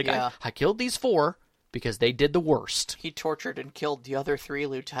 Like, yeah. I killed these 4 because they did the worst. He tortured and killed the other 3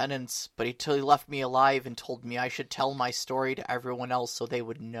 lieutenants, but he left me alive and told me I should tell my story to everyone else so they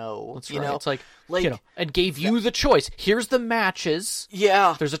would know. That's you right. know? It's like, and gave you the choice. Here's the matches.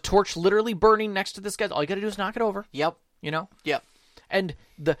 Yeah. There's a torch literally burning next to this guy. All you got to do is knock it over. Yep. Yep. And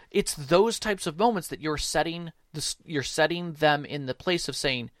it's those types of moments that you're setting them in the place of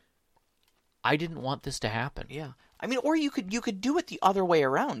saying, I didn't want this to happen. Yeah. I mean, or you could do it the other way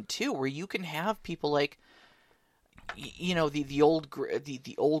around too, where you can have people like,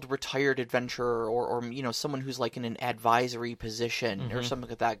 the old retired adventurer or someone who's like in an advisory position or something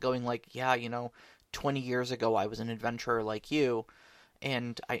like that, going like, 20 years ago I was an adventurer like you,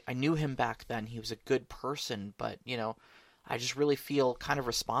 and I knew him back then. He was a good person, but I just really feel kind of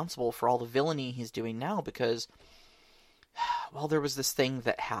responsible for all the villainy he's doing now because, well, there was this thing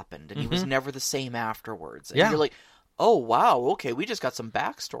that happened, and he was never the same afterwards. And you're like, oh, wow, okay, we just got some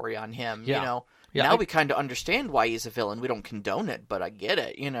backstory on him, Yeah, now we kind of understand why he's a villain. We don't condone it, but I get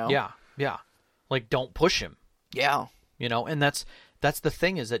it, Yeah. Like, don't push him. Yeah. And that's the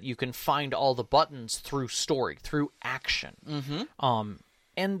thing, is that you can find all the buttons through story, through action. Mm-hmm.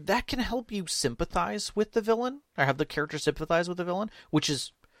 And that can help you sympathize with the villain, or have the character sympathize with the villain, which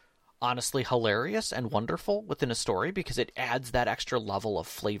is honestly hilarious and wonderful within a story because it adds that extra level of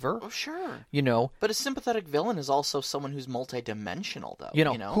flavor. Oh, sure. But a sympathetic villain is also someone who's multidimensional,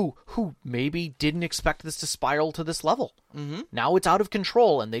 though. Who maybe didn't expect this to spiral to this level. Mm-hmm. Now it's out of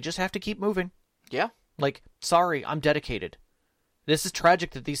control, and they just have to keep moving. Yeah. Like, sorry, I'm dedicated. This is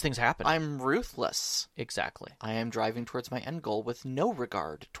tragic that these things happen. I'm ruthless. Exactly. I am driving towards my end goal with no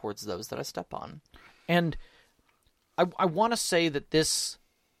regard towards those that I step on. And I want to say that this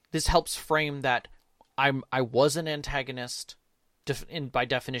helps frame that I was an antagonist, and by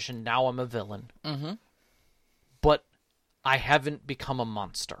definition, now I'm a villain. Mm-hmm. But I haven't become a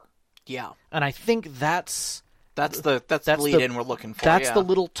monster. Yeah. And I think that's the lead in we're looking for. That's yeah. the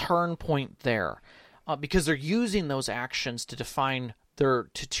little turn point there, because they're using those actions to define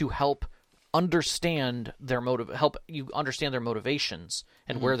to help understand help you understand their motivations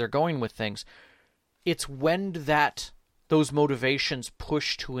and where they're going with things. It's when those motivations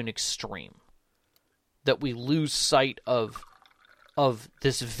push to an extreme that we lose sight of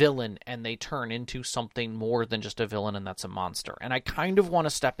this villain, and they turn into something more than just a villain, and that's a monster. And I kind of want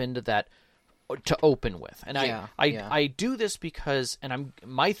to step into that to open with. And I do this because, and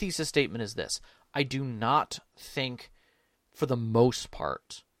my thesis statement is this: I do not think, for the most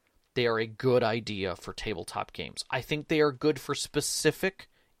part, they are a good idea for tabletop games. I think they are good for specific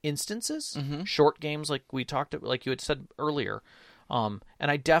instances, short games like like you had said earlier. And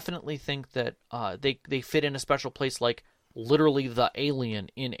I definitely think that they fit in a special place, like literally the alien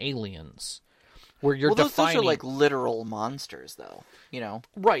in Aliens, where you're defining... those are like literal monsters, though,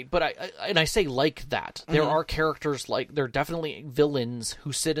 Right, but I say like that. There are characters there are definitely villains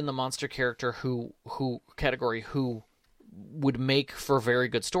who sit in the monster character who category who would make for very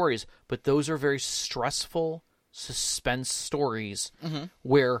good stories, but those are very stressful suspense stories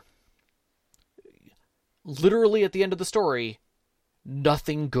where literally at the end of the story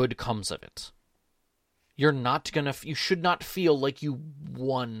nothing good comes of it. You should not feel like you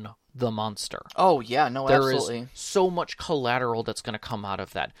won the monster. Oh, yeah, no, absolutely. There is so much collateral that's going to come out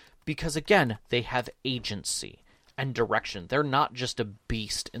of that. Because, again, they have agency and direction. They're not just a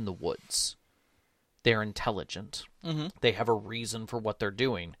beast in the woods. They're intelligent. They have a reason for what they're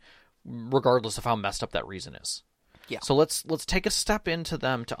doing, regardless of how messed up that reason is. Yeah. So let's take a step into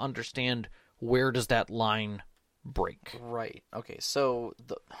them to understand where does that line break. Right. Okay, so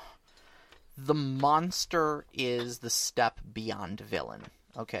the monster is the step beyond villain.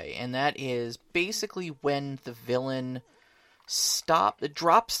 Okay, and that is basically when the villain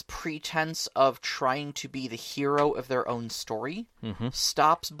drops pretense of trying to be the hero of their own story,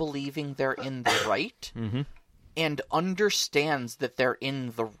 stops believing they're in the right, and understands that they're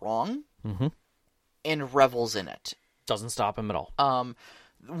in the wrong, and revels in it. Doesn't stop him at all.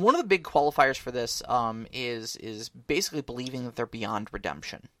 One of the big qualifiers for this is basically believing that they're beyond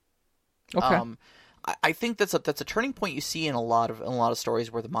redemption. Okay. I think that's a turning point you see in a lot of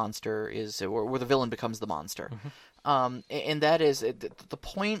stories where the monster is, or where the villain becomes the monster. And that is the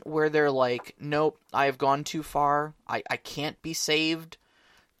point where they're like, nope, I have gone too far. I can't be saved.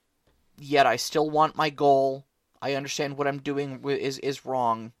 Yet I still want my goal. I understand what I'm doing is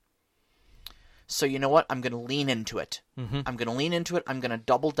wrong. So you know what? I'm going to lean into it. I'm going to lean into it. I'm going to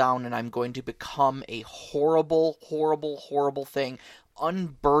double down, and I'm going to become a horrible, horrible, horrible thing,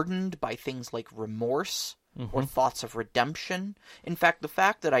 unburdened by things like remorse or thoughts of redemption. In fact, the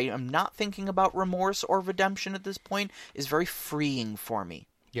fact that I am not thinking about remorse or redemption at this point is very freeing for me.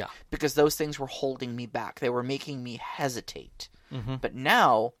 Yeah. Because those things were holding me back. They were making me hesitate. But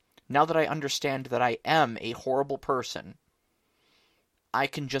now that I understand that I am a horrible person, I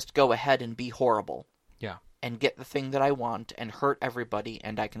can just go ahead and be horrible. Yeah. And get the thing that I want and hurt everybody,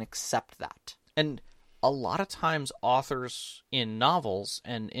 and I can accept that. And a lot of times authors in novels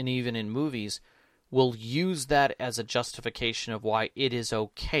and even in movies will use that as a justification of why it is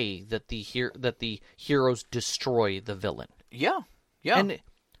okay that the heroes destroy the villain. Yeah. Yeah. And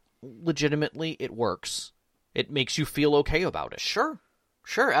legitimately it works. It makes you feel okay about it. Sure,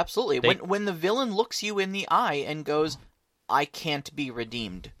 absolutely. When the villain looks you in the eye and goes, I can't be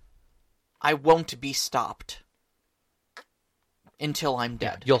redeemed. I won't be stopped until I'm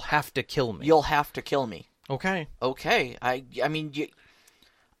dead. You'll have to kill me. You'll have to kill me. Okay. I mean,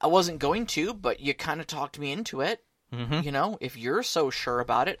 I wasn't going to, but you kind of talked me into it. If you're so sure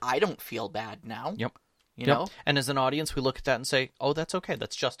about it, I don't feel bad now. Yep. You know? And as an audience, we look at that and say, oh, that's okay.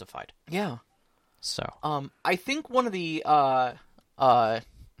 That's justified. Yeah. So. I think one of the,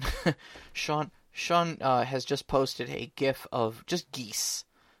 Sean has just posted a GIF of just geese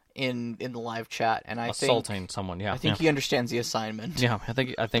in the live chat, and assaulting someone. Yeah, I think he understands the assignment. Yeah,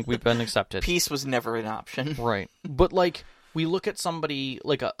 I think we've been accepted. Peace was never an option, right? But like we look at somebody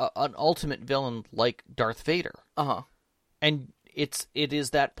like an ultimate villain like Darth Vader, and it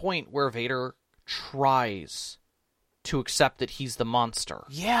is that point where Vader tries to accept that he's the monster,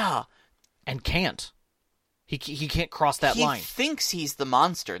 and can't. He can't cross that line. He thinks he's the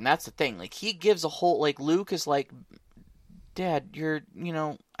monster, and that's the thing. Like, he gives a whole... Like, Luke is like, Dad,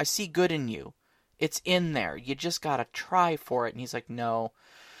 I see good in you. It's in there. You just gotta try for it. And he's like, no.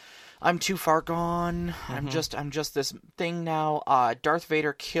 I'm too far gone. I'm just this thing now. Darth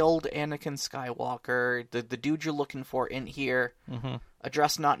Vader killed Anakin Skywalker. The dude you're looking for in here.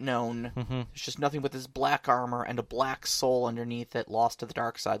 Address not known. There's just nothing but this black armor and a black soul underneath it, lost to the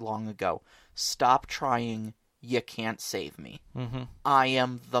dark side long ago. Stop trying. You can't save me. I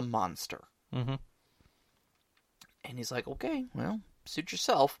am the monster. And he's like, okay, well, suit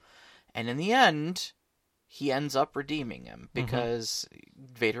yourself. And in the end, he ends up redeeming him because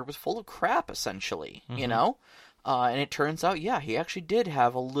Vader was full of crap, essentially, you know? And it turns out, yeah, he actually did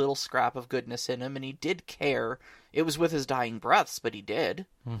have a little scrap of goodness in him, and he did care. It was with his dying breaths, but he did,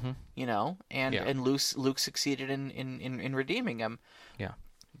 you know? And Luke succeeded in redeeming him. Yeah.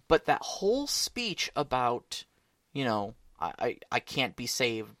 But that whole speech about, you know, I can't be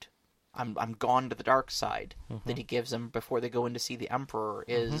saved, I'm gone to the dark side, that he gives him before they go in to see the Emperor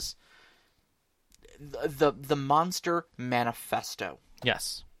is... The monster manifesto.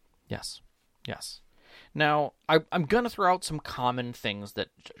 Yes. Now, I'm going to throw out some common things that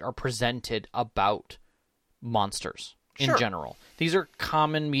are presented about monsters in general. These are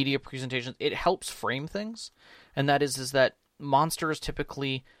common media presentations. It helps frame things, and that is that monsters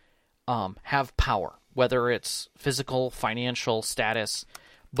typically have power, whether it's physical, financial, status,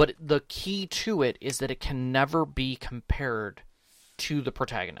 but the key to it is that it can never be compared to the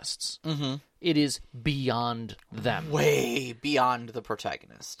protagonists. It is beyond them. Way beyond the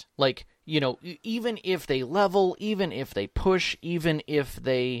protagonist. Like, you know, even if they level, even if they push, even if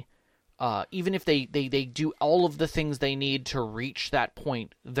they do all of the things they need to reach that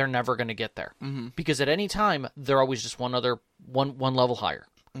point, they're never going to get there. Because at any time, they're always just one level higher,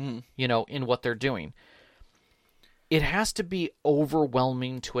 you know, in what they're doing. It has to be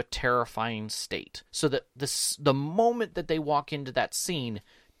overwhelming to a terrifying state, so that the moment that they walk into that scene,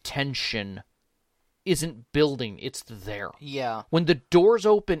 tension isn't building, it's there. Yeah. When the doors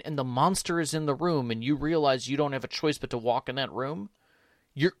open and the monster is in the room and you realize you don't have a choice but to walk in that room,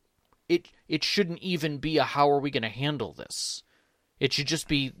 it shouldn't even be a how are we going to handle this? It should just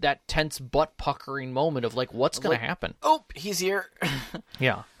be that tense butt-puckering moment of, like, what's going to happen? Oh, he's here.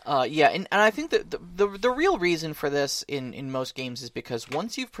 Yeah. And I think that the real reason for this in most games is because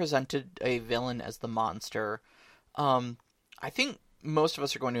once you've presented a villain as the monster, I think most of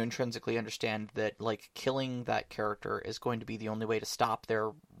us are going to intrinsically understand that, like, killing that character is going to be the only way to stop their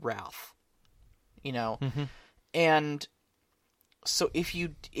wrath. You know? And so if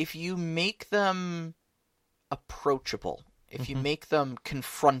you make them approachable, if you make them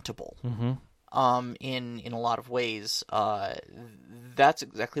confrontable, in a lot of ways, that's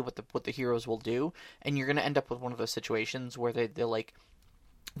exactly what the heroes will do, and you're going to end up with one of those situations where they're like,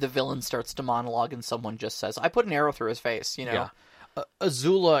 the villain starts to monologue and someone just says, "I put an arrow through his face," you know. Yeah.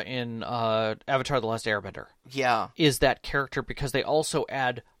 Azula in Avatar: The Last Airbender is that character because they also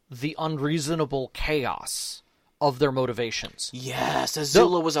add the unreasonable chaos of their motivations. Yes,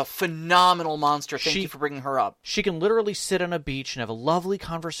 Azula was a phenomenal monster. Thank you for bringing her up. She can literally sit on a beach and have a lovely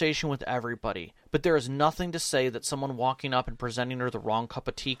conversation with everybody, but there is nothing to say that someone walking up and presenting her the wrong cup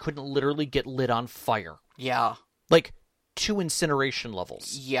of tea couldn't literally get lit on fire. Yeah. Like, to incineration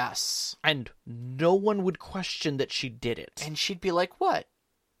levels. Yes. And no one would question that she did it. And she'd be like, what?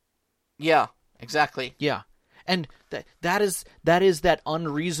 Yeah, exactly. Yeah. And that is that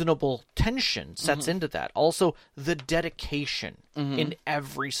unreasonable tension sets into that. Also, the dedication in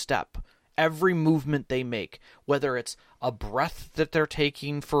every step, every movement they make, whether it's a breath that they're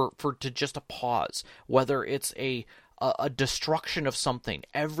taking to just a pause, whether it's a destruction of something,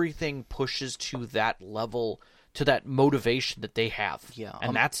 everything pushes to that level, to that motivation that they have. Yeah.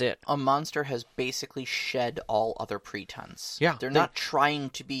 And that's it. A monster has basically shed all other pretense. Yeah. They're not trying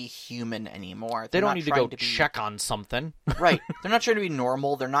to be human anymore. They don't need to go check on something. Right. They're not trying to be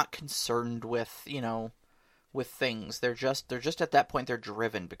normal. They're not concerned with, with things. They're just at that point they're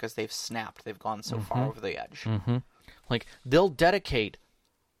driven because they've snapped. They've gone so far over the edge. Like, they'll dedicate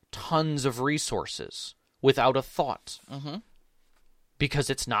tons of resources without a thought. Because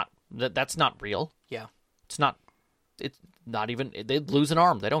that's not real. Yeah. It's not even, they'd lose an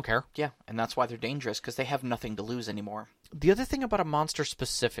arm. They don't care. Yeah, and that's why they're dangerous, because they have nothing to lose anymore. The other thing about a monster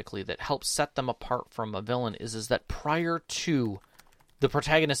specifically that helps set them apart from a villain is that prior to the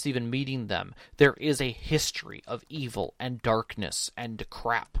protagonist even meeting them, there is a history of evil and darkness and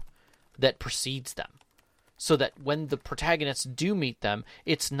crap that precedes them. So that when the protagonists do meet them,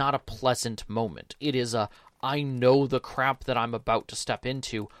 it's not a pleasant moment. It is I know the crap that I'm about to step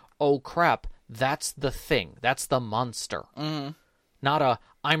into. Oh crap, that's the thing. That's the monster. Not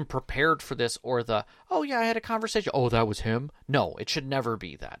I'm prepared for this, or oh yeah, I had a conversation. Oh, that was him? No, it should never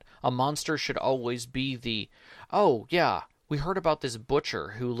be that. A monster should always be oh yeah, we heard about this butcher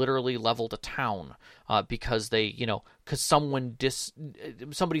who literally leveled a town because because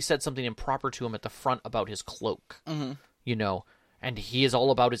somebody said something improper to him at the front about his cloak, and he is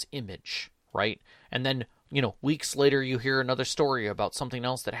all about his image, right? And then, weeks later you hear another story about something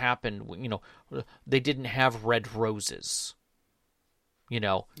else that happened. They didn't have red roses,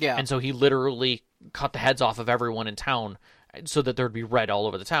 Yeah. And so he literally cut the heads off of everyone in town so that there'd be red all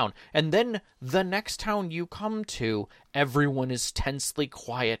over the town. And then the next town you come to, everyone is tensely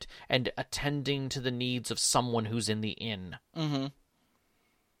quiet and attending to the needs of someone who's in the inn. Mm-hmm.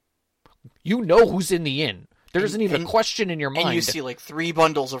 You know who's in the inn. There isn't even a question in your mind. And you see, 3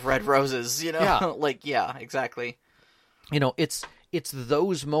 bundles of red roses, Yeah. yeah, exactly. It's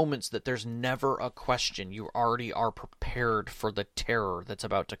those moments that there's never a question. You already are prepared for the terror that's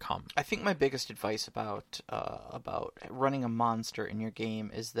about to come. I think my biggest advice about running a monster in your game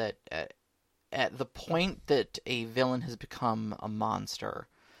is that at the point that a villain has become a monster,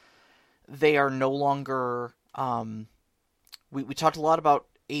 they are no longer... we talked a lot about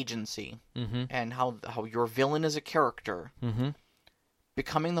agency and how your villain is a character. Mm-hmm.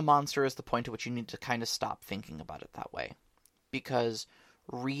 Becoming the monster is the point at which you need to kind of stop thinking about it that way. Because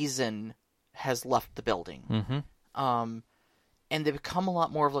reason has left the building. Mm-hmm. And they become a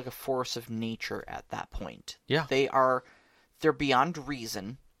lot more of a force of nature at that point. Yeah. They're beyond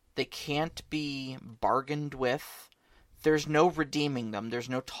reason. They can't be bargained with. There's no redeeming them. There's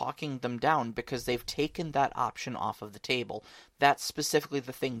no talking them down because they've taken that option off of the table. That's specifically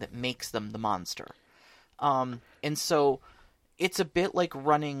the thing that makes them the monster. And so it's a bit like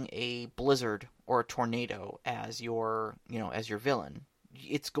running a blizzard or a tornado as your villain.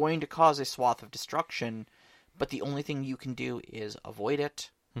 It's going to cause a swath of destruction, but the only thing you can do is avoid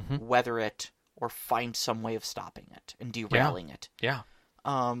it, weather it, or find some way of stopping it and derailing it. Yeah.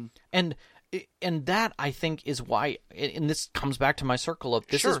 And that, I think, is why, and this comes back to my circle of,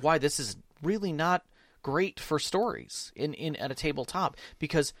 this is why this is really not great for stories at a tabletop,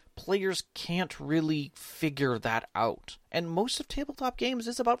 because players can't really figure that out. And most of tabletop games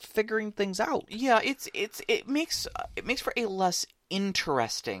is about figuring things out. Yeah, it makes for a less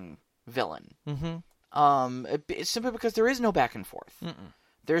interesting villain. Simply because there is no back and forth. Mm-mm.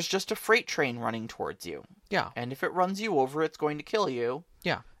 There's just a freight train running towards you. Yeah. And if it runs you over, it's going to kill you.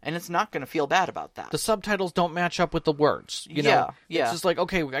 Yeah. And it's not going to feel bad about that. The subtitles don't match up with the words. Yeah. It's just like,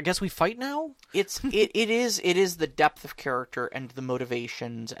 okay, I guess we fight now? It is the depth of character and the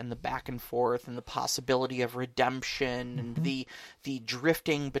motivations and the back and forth and the possibility of redemption and the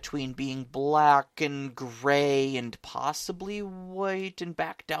drifting between being black and gray and possibly white and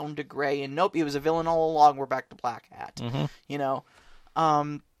back down to gray and nope, he was a villain all along, we're back to Black Hat.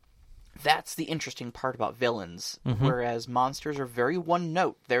 That's the interesting part about villains, whereas monsters are very one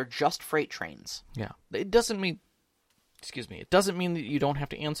note. They're just freight trains. Yeah. It doesn't mean that you don't have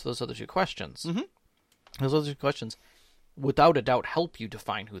to answer those other two questions. Those other two questions, without a doubt, help you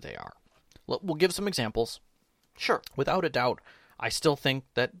define who they are. We'll give some examples. Sure. Without a doubt, I still think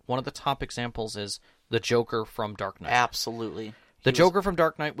that one of the top examples is the Joker from Dark Knight. Absolutely. The Joker from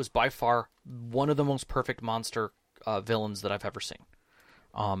Dark Knight was by far one of the most perfect monster villains that I've ever seen.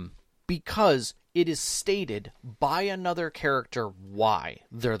 Because it is stated by another character why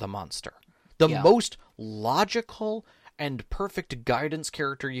they're the monster. The most logical and perfect guidance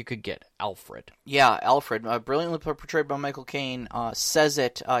character you could get, Alfred. Yeah, Alfred, brilliantly portrayed by Michael Caine, says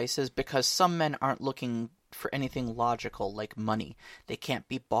it. He says, because some men aren't looking for anything logical like money. They can't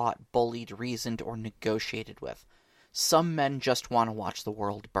be bought, bullied, reasoned, or negotiated with. Some men just want to watch the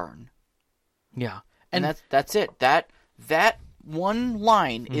world burn. Yeah. And that's it. That one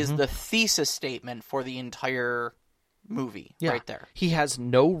line is the thesis statement for the entire movie right there. He has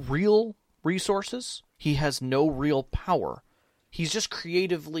no real resources. He has no real power. He's just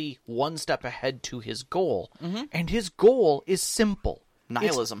creatively one step ahead to his goal. And his goal is simple.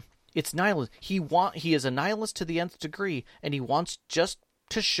 Nihilism. It's nihilism. He is a nihilist to the nth degree, and he wants just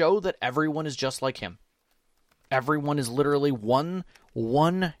to show that everyone is just like him. Everyone is literally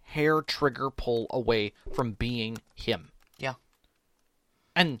one hair trigger pull away from being him. Yeah.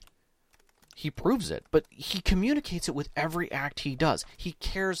 And he proves it, but he communicates it with every act he does. He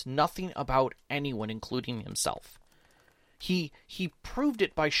cares nothing about anyone, including himself. He proved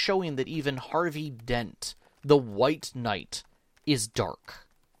it by showing that even Harvey Dent, the White Knight, is dark,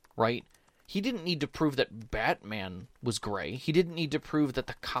 right? He didn't need to prove that Batman was gray. He didn't need to prove that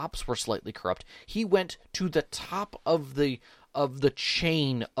the cops were slightly corrupt. He went to the top of the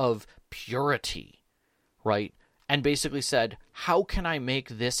chain of purity, right? And basically said, how can I make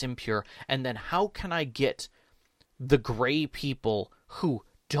this impure? And then how can I get the gray people who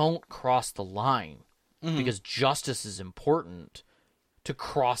don't cross the line because justice is important, to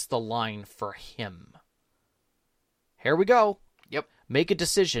cross the line for him. Here we go. Yep. Make a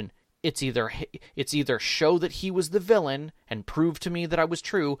decision. It's either show that he was the villain and prove to me that I was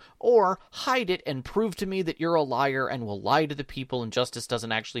true, or hide it and prove to me that you're a liar and will lie to the people and justice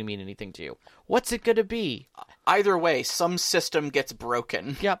doesn't actually mean anything to you. What's it going to be? Either way, some system gets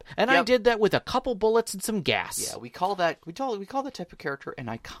broken. Yep. And I did that with a couple bullets and some gas. Yeah, we call that type of character an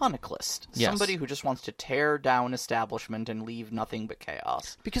iconoclast. Yes. Somebody who just wants to tear down establishment and leave nothing but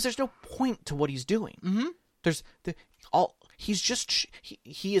chaos. Because there's no point to what he's doing. Mm-hmm.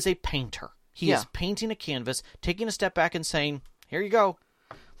 He is a painter. He is painting a canvas, taking a step back and saying, "Here you go."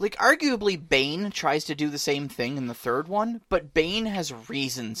 Like, arguably, Bane tries to do the same thing in the third one, but Bane has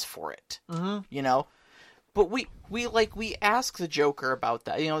reasons for it. Mm-hmm. You know? But we ask the Joker about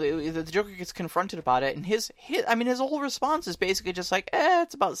that. You know, the Joker gets confronted about it, and his whole response is basically just like,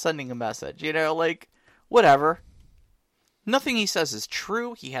 it's about sending a message. You know, like, whatever. Nothing he says is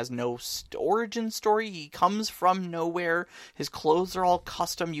true. He has no origin story. He comes from nowhere. His clothes are all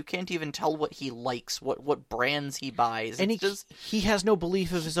custom. You can't even tell what he likes, what brands he buys. And he has no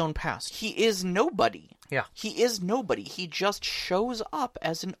belief of his own past. He is nobody. Yeah. He is nobody. He just shows up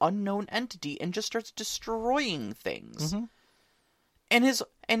as an unknown entity and just starts destroying things. Mm-hmm.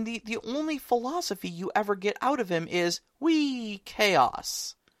 And the only philosophy you ever get out of him is, we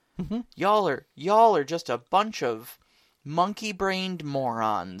chaos. Mm-hmm. Y'all are just a bunch of monkey-brained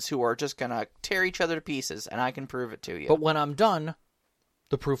morons who are just gonna tear each other to pieces, and I can prove it to you. But when I'm done,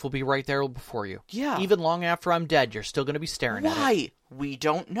 the proof will be right there before you. Yeah. Even long after I'm dead, you're still going to be staring at it. Why? We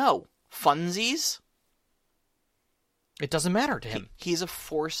don't know. Funsies? It doesn't matter to him. He's a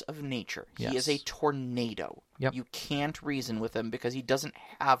force of nature. Yes. He is a tornado. Yep. You can't reason with him because he doesn't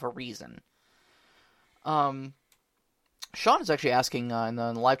have a reason. Sean is actually asking in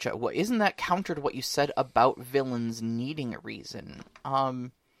the live chat, isn't that counter to what you said about villains needing a reason?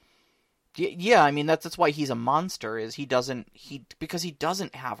 Yeah, I mean that's why he's a monster. Because he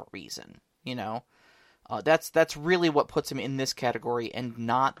doesn't have a reason. You know, that's really what puts him in this category and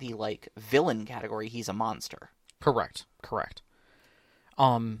not the villain category. He's a monster. Correct.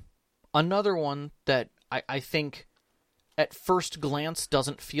 Another one that I think at first glance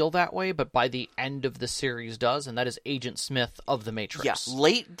doesn't feel that way, but by the end of the series does, and that is Agent Smith of the Matrix. Yeah,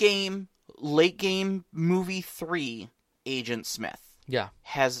 late game movie 3, Agent Smith. Yeah.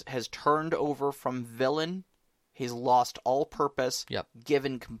 Has turned over from villain. He's lost all purpose. Yep.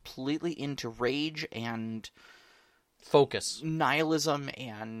 Given completely into rage and focus, nihilism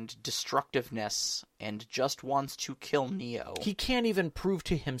and destructiveness, and just wants to kill Neo. He can't even prove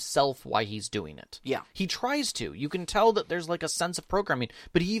to himself why he's doing it. Yeah. He tries to. You can tell that there's a sense of programming,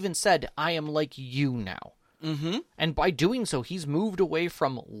 but he even said, I am like you now. Mm-hmm. And by doing so, he's moved away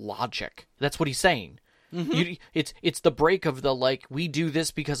from logic. That's what he's saying. Mm-hmm. It's the break of the, we do this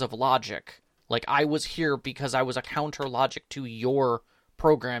because of logic. I was here because I was a counter logic to your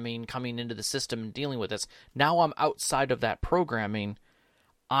programming coming into the system and dealing with this. Now I'm outside of that programming.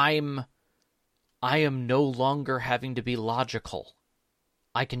 I am no longer having to be logical.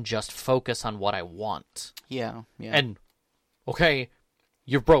 I can just focus on what I want. Yeah. And okay,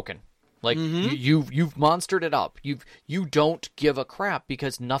 you're broken. You've monstered it up. You don't give a crap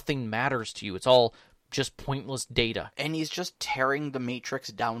because nothing matters to you. It's all just pointless data. And he's just tearing the Matrix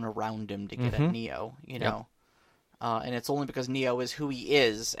down around him to get at Neo, you know. And it's only because Neo is who he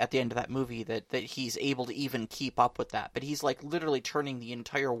is at the end of that movie that he's able to even keep up with that. But he's literally turning the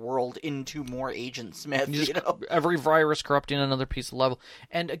entire world into more Agent Smith. Every virus corrupting another piece of level.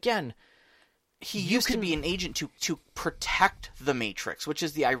 And again, he used to be an agent to protect the Matrix, which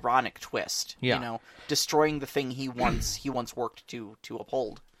is the ironic twist. Yeah. You know, destroying the thing he once worked to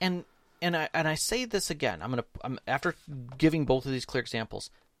uphold. And I say this again. I'm after giving both of these clear examples.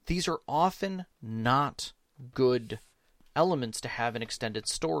 These are often not good elements to have in extended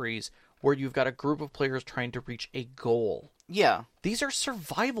stories where you've got a group of players trying to reach a goal. Yeah. These are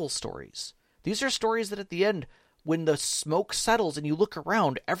survival stories. These are stories that at the end, when the smoke settles and you look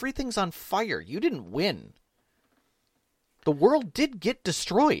around, everything's on fire. You didn't win. The world did get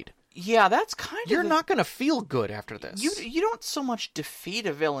destroyed. Yeah, that's kind of... You're not going to feel good after this. You don't so much defeat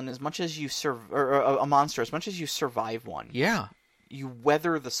a villain as much as you or a monster, as much as you survive one. Yeah. You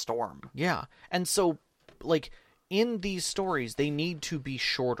weather the storm. Yeah. And so, in these stories, they need to be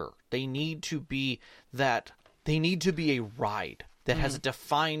shorter. They need to be a ride that has a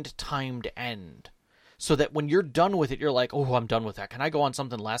defined timed end. So that when you're done with it, you're like, oh, I'm done with that. Can I go on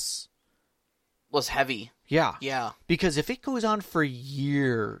something less heavy? Yeah. Yeah. Because if it goes on for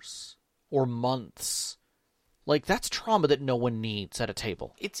years or months, Like, that's trauma that no one needs at a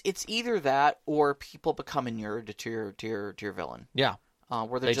table. It's either that or people become inured to your villain. Yeah.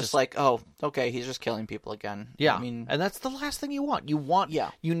 Where they're just like, oh, okay, he's just killing people again. Yeah. I mean, and that's the last thing you want.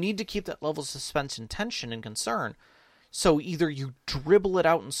 You need to keep that level of suspense and tension and concern. So either you dribble it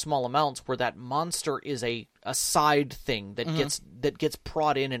out in small amounts where that monster is a side thing that gets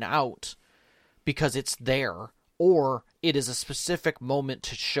brought in and out because it's there, or it is a specific moment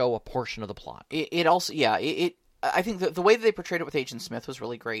to show a portion of the plot. It also, yeah, I think the way that they portrayed it with Agent Smith was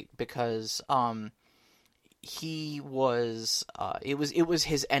really great because he was it was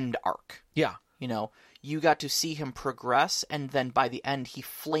his end arc. Yeah. You know, you got to see him progress, and then by the end, he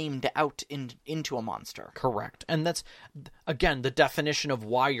flamed out into a monster. Correct. And that's, again, the definition of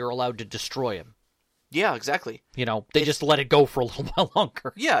why you're allowed to destroy him. Yeah, exactly. You know, they just let it go for a little while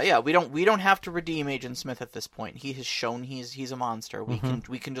longer. Yeah. We don't have to redeem Agent Smith at this point. He has shown he's a monster. We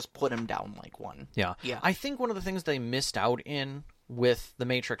can just put him down like one. Yeah. I think one of the things they missed out in with The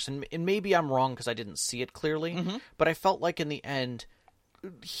Matrix, and maybe I'm wrong because I didn't see it clearly, but I felt like in the end,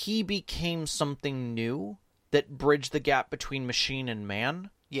 he became something new that bridged the gap between machine and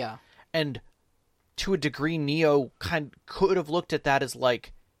man. Yeah. And to a degree, Neo could have looked at that as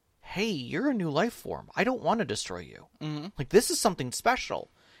like, hey, you're a new life form. I don't want to destroy you. Like, this is something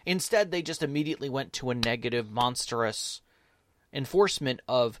special. Instead, they just immediately went to a negative, monstrous enforcement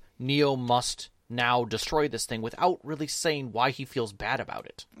of Neo must now destroy this thing without really saying why he feels bad about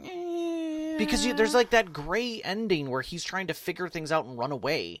it. Because there's like that gray ending where he's trying to figure things out and run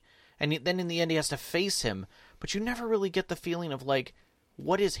away. And then in the end he has to face him. But you never really get the feeling of like,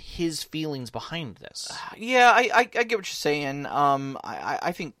 what is his feelings behind this? Yeah, I get what you're saying.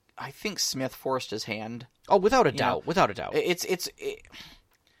 I think Smith forced his hand. Oh, without a doubt. Without a doubt.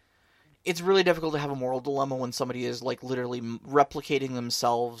 It's really difficult to have a moral dilemma when somebody is like literally replicating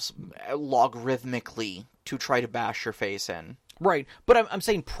themselves logarithmically to try to bash your face in. Right, but I'm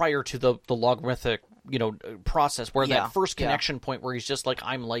saying prior to the logarithmic, process where that first connection point where he's just like,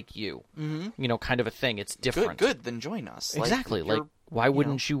 I'm like you, kind of a thing. It's different. Good, then join us. Exactly. Like why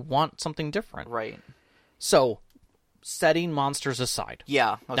wouldn't you want something different? Right. So, setting monsters aside.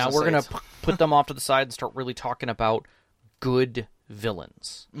 Yeah. Now we're going to put them off to the side and start really talking about good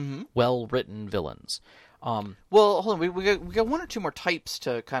villains. Well-written villains. Well, hold on. We got one or two more types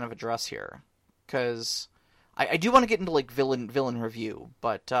to kind of address here. Because I do want to get into like villain review,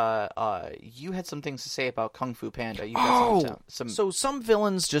 but you had some things to say about Kung Fu Panda. You got So some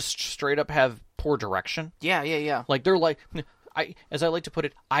villains just straight up have poor direction. Yeah. Like they're like, as I like to put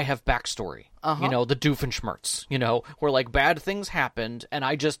it, I have backstory. The Doofenshmirtz. Where like bad things happened and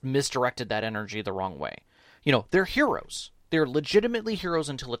I just misdirected that energy the wrong way. They're heroes. They're legitimately heroes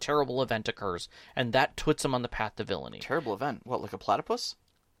until a terrible event occurs, and that puts them on the path to villainy. Terrible event? What, like a platypus?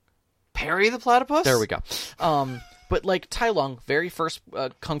 Perry the Platypus? There we go. But like Tai Lung, very first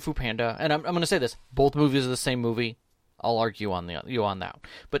Kung Fu Panda, and I'm going to say this, both movies are the same movie. I'll argue on that.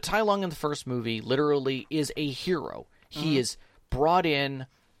 But Tai Lung in the first movie literally is a hero. He is brought in,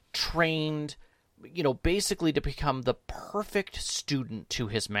 trained, basically to become the perfect student to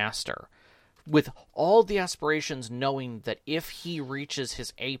his master, with all the aspirations knowing that if he reaches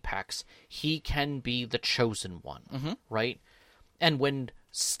his apex, he can be the chosen one, right? And when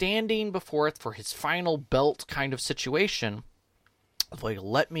standing before it for his final belt kind of situation, like,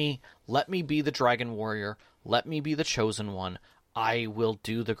 let me be the Dragon Warrior, let me be the chosen one, I will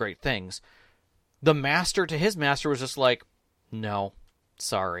do the great things. The master to his master was just like, no,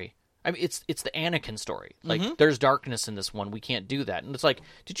 sorry. I mean, it's the Anakin story. Like, there's darkness in this one. We can't do that. And it's like,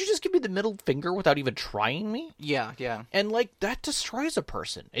 did you just give me the middle finger without even trying me? Yeah. And, like, that destroys a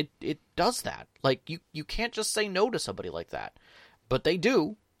person. It does that. Like, you can't just say no to somebody like that. But they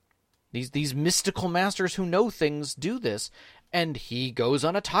do. These mystical masters who know things do this. And he goes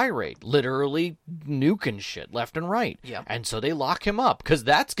on a tirade, literally nuking shit left and right. Yeah. And so they lock him up, because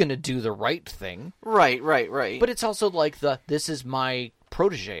that's going to do the right thing. Right. But it's also like this is my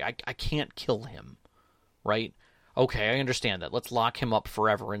protege. I can't kill him, right? Okay, I understand that. Let's lock him up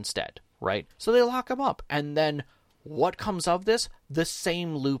forever instead, right? So they lock him up. And then what comes of this? The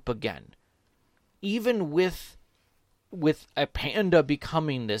same loop again. Even with a panda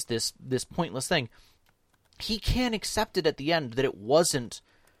becoming this pointless thing, he can't accept it at the end that it wasn't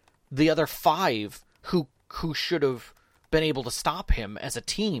the other 5 who should have been able to stop him as a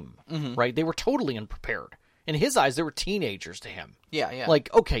team, right? They were totally unprepared. In his eyes, they were teenagers to him. Yeah.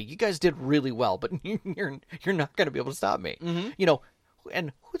 Like, okay, you guys did really well, but you're not going to be able to stop me.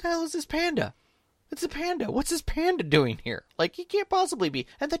 And who the hell is this panda? It's a panda. What's this panda doing here? Like, he can't possibly be.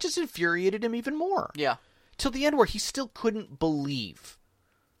 And that just infuriated him even more. Yeah. Till the end where he still couldn't believe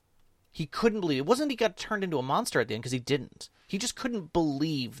He couldn't believe it. Wasn't he got turned into a monster at the end because he didn't. He just couldn't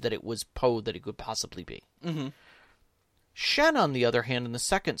believe that it was Poe that it could possibly be. Mm-hmm. Shen, on the other hand, in the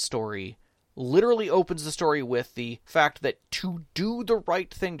second story, literally opens the story with the fact that to do the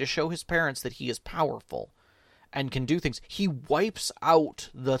right thing, to show his parents that he is powerful and can do things, he wipes out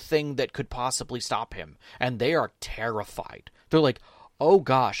the thing that could possibly stop him. And they are terrified. They're like, oh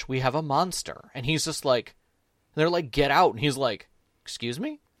gosh, we have a monster. And he's just like, they're like, get out. And he's like, excuse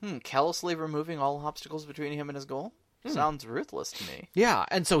me? Callously removing all obstacles between him and his goal? Sounds ruthless to me. Yeah,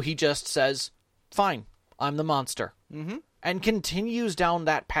 and so he just says, fine, I'm the monster. Mm-hmm. And continues down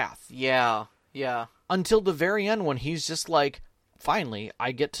that path. Yeah. Until the very end when he's just like, finally,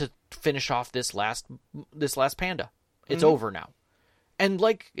 I get to finish off this last panda. It's over now. And,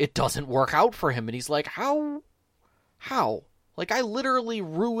 like, it doesn't work out for him. And he's like, how? Like, I literally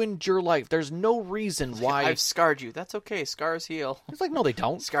ruined your life. There's no reason why. I've scarred you. That's okay. Scars heal. He's like, no, they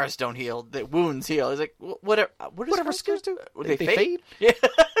don't. Scars don't heal. The wounds heal. He's like, whatever. Whatever scars do. They fade? Yeah.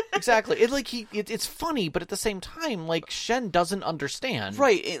 Exactly. It's funny, but at the same time, like, Shen doesn't understand.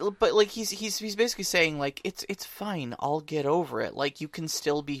 Right. But like he's basically saying like it's fine. I'll get over it. Like you can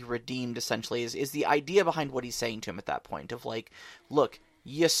still be redeemed. Essentially, is the idea behind what he's saying to him at that point of like, look,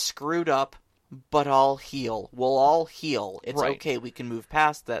 you screwed up. But I'll heal. We'll all heal. It's right. Okay. We can move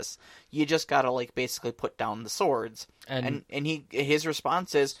past this. You just gotta like basically put down the swords. And his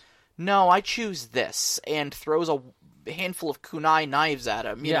response is, no, I choose this, and throws a handful of kunai knives at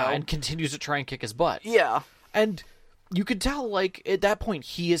him. You know? And continues to try and kick his butt. Yeah, and you could tell like at that point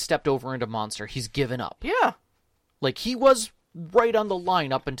he has stepped over into monster. He's given up. Yeah, like he was right on the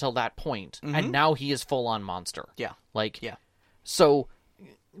line up until that point, and now he is full on monster. Yeah, So.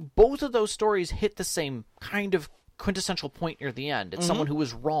 Both of those stories hit the same kind of quintessential point near the end. It's someone who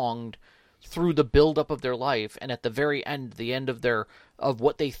was wronged through the buildup of their life, and at the very end, the end of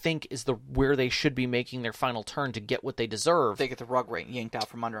what they think is where they should be making their final turn to get what they deserve. They get the rug yanked out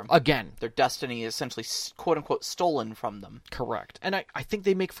from under them. Again. Their destiny is essentially, quote-unquote, stolen from them. Correct. And I think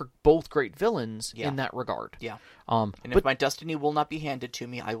they make for both great villains in that regard. Yeah. And if my destiny will not be handed to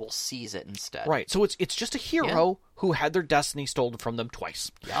me, I will seize it instead. Right. So it's just a hero who had their destiny stolen from them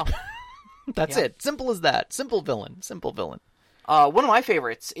twice. Yeah. That's it. Simple as that. Simple villain. One of my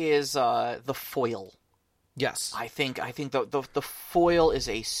favorites is the Foil. Yes. I think the Foil is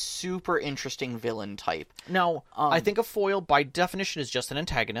a super interesting villain type. Now, I think a Foil, by definition, is just an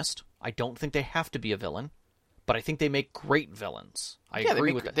antagonist. I don't think they have to be a villain, but I think they make great villains. I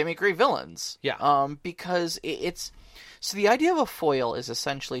agree with it. They make great villains. Yeah. Because it's... So the idea of a Foil is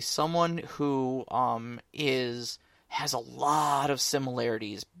essentially someone who has a lot of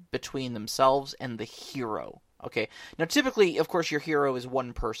similarities between themselves and the hero. Okay. Now, typically, of course, your hero is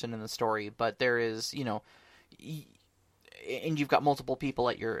one person in the story, but there is, and you've got multiple people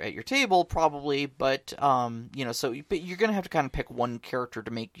at your table probably, but but you're gonna have to kind of pick one character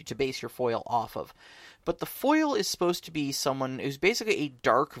to base your foil off of. But the foil is supposed to be someone who's basically a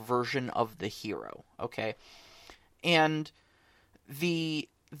dark version of the hero. Okay, and the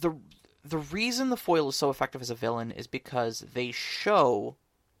reason the foil is so effective as a villain is because they show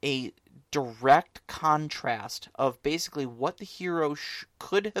a direct contrast of basically what the hero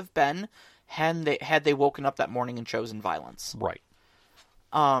could have been had they woken up that morning and chosen violence. Right.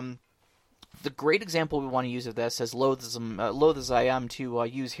 The great example we want to use of this, as loath as I am to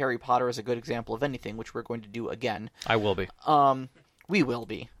use Harry Potter as a good example of anything, which we're going to do again. I will be. We will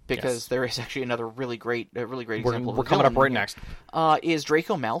be, because there is actually another really great example. We're coming up right next. Is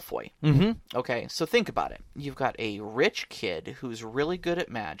Draco Malfoy. Mm-hmm. Okay, so think about it. You've got a rich kid who's really good at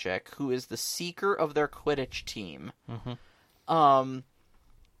magic, who is the seeker of their Quidditch team. Mm-hmm.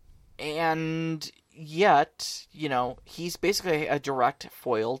 And yet, he's basically a direct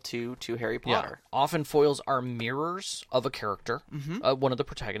foil to Harry Potter. Yeah. Often foils are mirrors of a character, one of the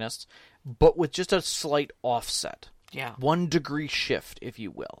protagonists, but with just a slight offset. Yeah. 1 degree shift, if you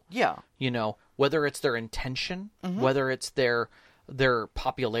will. Yeah. Whether it's their intention, whether it's their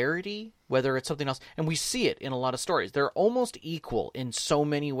popularity, whether it's something else. And we see it in a lot of stories. They're almost equal in so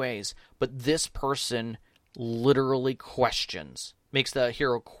many ways, but this person literally makes the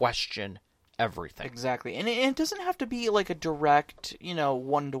hero question everything. Exactly. And it doesn't have to be like a direct,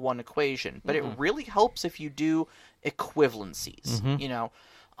 1-to-1 equation, but it really helps if you do equivalencies,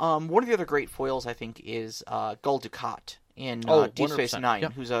 One of the other great foils, I think, is Gul Dukat in Deep Space Nine,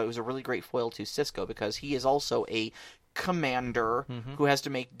 who's a really great foil to Sisko, because he is also a commander who has to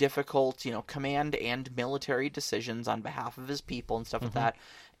make difficult, command and military decisions on behalf of his people and stuff like that,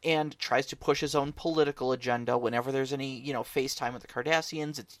 and tries to push his own political agenda. Whenever there's any, FaceTime with the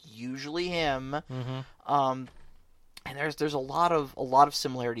Cardassians, it's usually him. And there's a lot of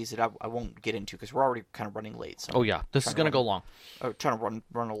similarities that I won't get into because we're already kind of running late. So Oh yeah, this is going to go long. Trying to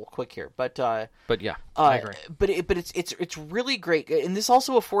run a little quick here, but yeah, I agree. But it's really great, and this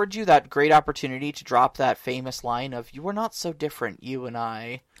also affords you that great opportunity to drop that famous line of "You are not so different, you and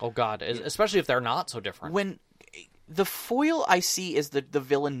I." Oh God, especially if they're not so different. When the foil I see is the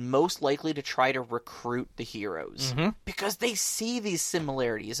villain most likely to try to recruit the heroes because they see these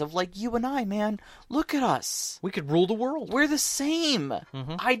similarities of like you and I, man. Look at us. We could rule the world. We're the same.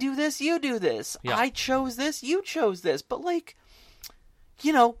 I do this, you do this. Yeah. I chose this, you chose this. But like,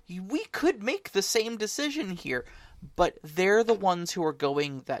 we could make the same decision here. But they're the ones who are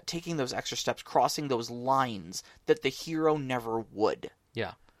taking those extra steps, crossing those lines that the hero never would.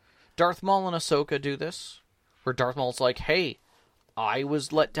 Yeah. Darth Maul and Ahsoka do this. Where Darth Maul's like, hey, I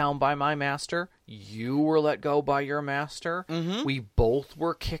was let down by my master. You were let go by your master. We both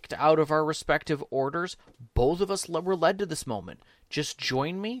were kicked out of our respective orders. Both of us were led to this moment. Just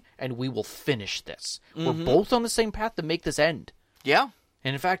join me, and we will finish this. We're both on the same path to make this end. Yeah.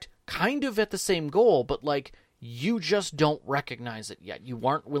 And in fact, kind of at the same goal, but like, you just don't recognize it yet. You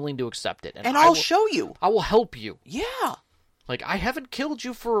aren't willing to accept it. And I'll show you. I will help you. Yeah. Like, I haven't killed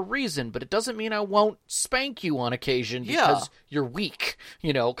you for a reason, but it doesn't mean I won't spank you on occasion because you're weak,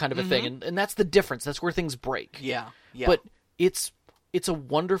 kind of a thing. And that's the difference. That's where things break. Yeah. But it's a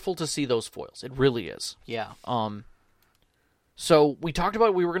wonderful to see those foils. It really is. Yeah. So we talked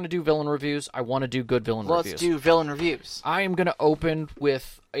about we were going to do villain reviews. I want to do good villain reviews. Let's do villain reviews. I am going to open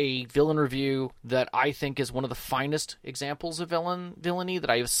with a villain review that I think is one of the finest examples of villainy that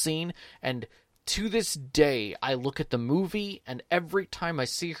I have seen, and to this day, I look at the movie, and every time I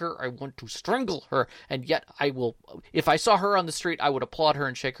see her, I want to strangle her, and yet if I saw her on the street, I would applaud her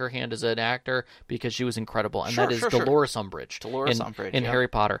and shake her hand as an actor, because she was incredible, and that is Dolores Umbridge. In Harry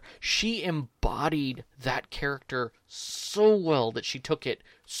Potter. She embodied that character so well that she took it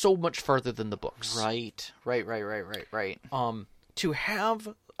so much further than the books. Right. To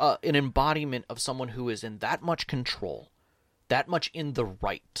have an embodiment of someone who is in that much control, that much in the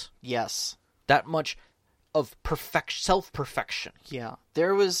right. Yes. That much of self-perfection. Yeah.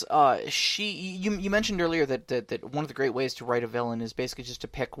 There was, you mentioned earlier that one of the great ways to write a villain is basically just to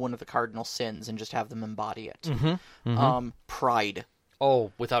pick one of the cardinal sins and just have them embody it. Pride.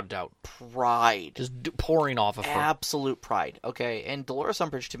 Oh, without doubt. Pride. Just pouring off of her. Absolute pride. Okay. And Dolores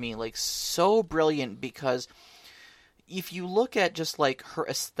Umbridge, to me, like, so brilliant because if you look at just like her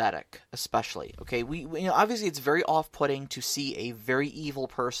aesthetic, especially, okay, we obviously it's very off-putting to see a very evil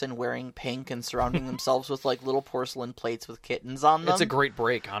person wearing pink and surrounding themselves with like little porcelain plates with kittens on them. It's a great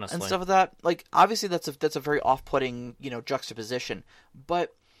break, honestly, and stuff like that. Like, obviously that's a very off-putting juxtaposition.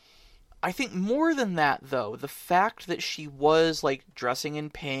 But I think more than that, though, the fact that she was like dressing in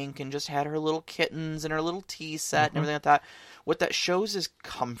pink and just had her little kittens and her little tea set and everything like that, what that shows is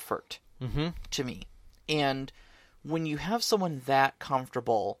comfort to me. And when you have someone that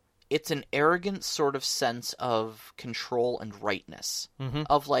comfortable, it's an arrogant sort of sense of control and rightness.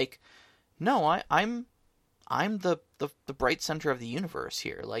 Of like, no, I'm the bright center of the universe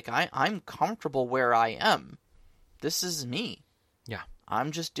here. Like, I'm comfortable where I am. This is me. Yeah. I'm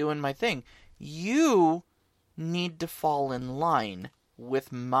just doing my thing. You need to fall in line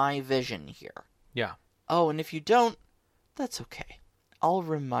with my vision here. Yeah. Oh, and if you don't, that's okay. I'll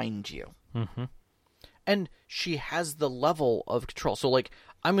remind you. And she has the level of control. So, like,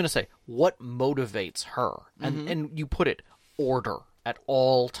 I'm going to say, what motivates her? And you put it, order at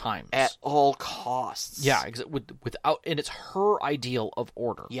all times. At all costs. Yeah, without, and it's her ideal of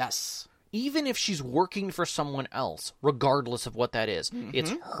order. Yes. Even if she's working for someone else, regardless of what that is,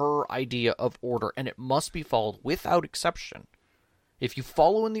 it's her idea of order, and it must be followed without exception. If you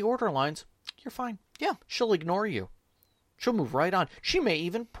follow in the order lines, you're fine. Yeah. She'll ignore you. She'll move right on. She may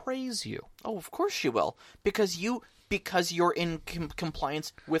even praise you. Oh, of course she will. Because you're in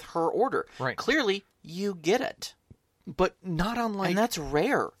compliance with her order. Right. Clearly, you get it. But not unlike... And that's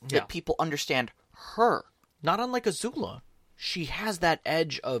rare that people understand her. Not unlike Azula. She has that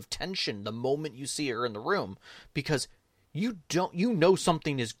edge of tension the moment you see her in the room. Because you know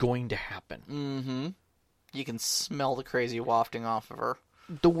something is going to happen. You can smell the crazy wafting off of her.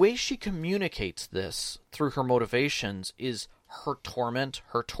 The way she communicates this through her motivations is her torment,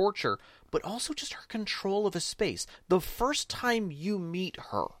 her torture, but also just her control of a space. The first time you meet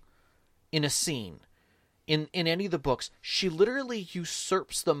her in a scene, in any of the books, she literally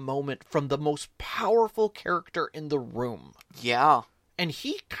usurps the moment from the most powerful character in the room. Yeah. And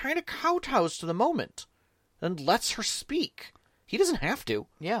he kind of kowtows to the moment and lets her speak. He doesn't have to.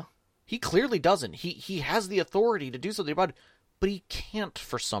 Yeah. He clearly doesn't. He has the authority to do something about it. But he can't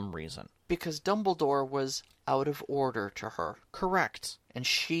for some reason. Because Dumbledore was out of order to her. Correct. And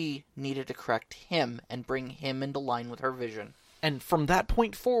she needed to correct him and bring him into line with her vision. And from that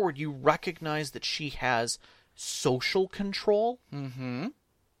point forward, you recognize that she has social control. Mm-hmm.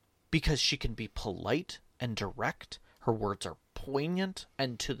 Because she can be polite and direct. Her words are poignant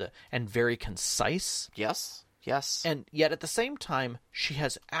and very concise. Yes. Yes. And yet at the same time, she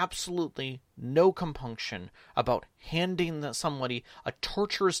has absolutely no compunction about handing somebody a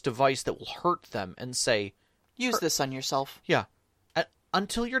torturous device that will hurt them and say, use this on yourself. Yeah.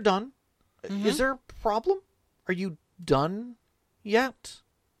 Until you're done. Mm-hmm. Is there a problem? Are you done yet?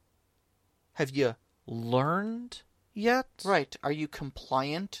 Have you learned yet? Right. Are you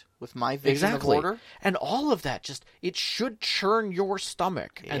compliant with my vision Exactly. of order? And all of that it should churn your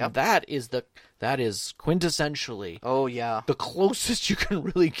stomach. Yep. And that is quintessentially Oh, yeah. the closest you can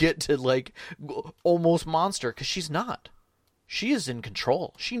really get to like almost monster, because she's not. She is in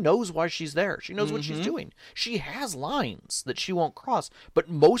control. She knows why she's there. She knows what she's doing. She has lines that she won't cross, but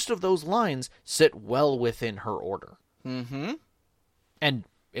most of those lines sit well within her order. Mm-hmm. And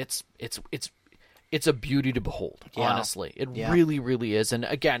it's a beauty to behold, Yeah. honestly. It Yeah. really, really is. And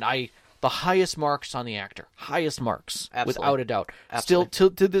again, the highest marks on the actor. Highest marks, Absolutely. without a doubt. Absolutely. Still,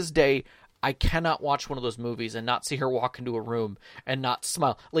 to this day, I cannot watch one of those movies and not see her walk into a room and not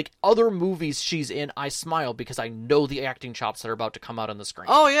smile. Like, other movies she's in, I smile because I know the acting chops that are about to come out on the screen.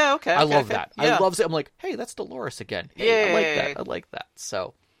 Oh, yeah, okay. I okay, love okay. that. Yeah. I love it. I'm like, hey, that's Dolores again. Hey, I like Yay. that. I like that.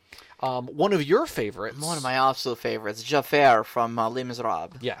 So, one of your favorites. One of my absolute favorites, Jafar from Les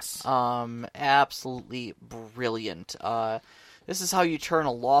Miserables. Yes. Absolutely brilliant. This is how you turn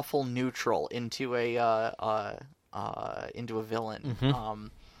a lawful neutral into a villain. Mm-hmm.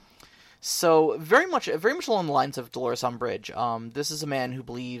 So very much along the lines of Dolores Umbridge. This is a man who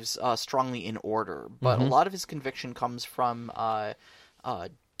believes strongly in order, but a lot of his conviction comes from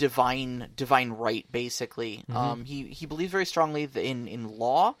divine right, basically. He believes very strongly in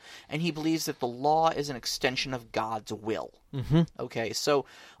law, and he believes that the law is an extension of God's will. Mm-hmm. Okay, so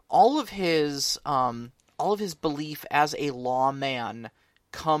all of his belief as a lawman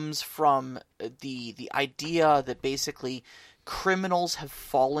comes from the idea that basically criminals have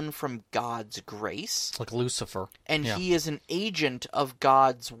fallen from God's grace, Like Lucifer. and Yeah. he is an agent of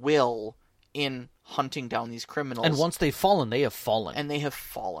God's will in hunting down these criminals. And once they've fallen, they have fallen. And they have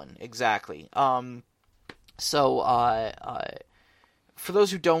fallen, exactly. For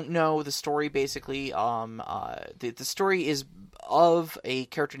those who don't know the story, basically, the story is of a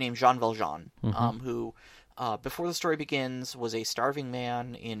character named Jean Valjean, who, before the story begins, was a starving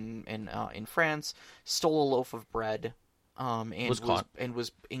man in France, stole a loaf of bread, and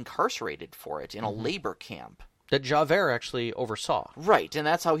was incarcerated for it in a labor camp. That Javert actually oversaw. Right, and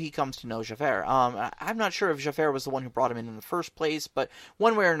that's how he comes to know Javert. I'm not sure if Javert was the one who brought him in the first place, but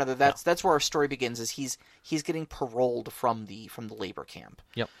one way or another, that's where our story begins. Is he's getting paroled from the labor camp.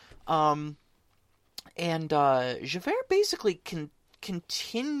 Yep. And Javert basically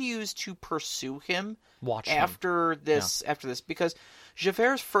continues to pursue him after this, because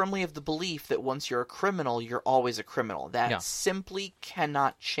Javert is firmly of the belief that once you're a criminal, you're always a criminal. That simply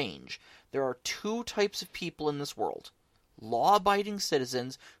cannot change. There are two types of people in this world: law-abiding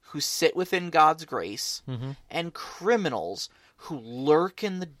citizens who sit within God's grace, and criminals who lurk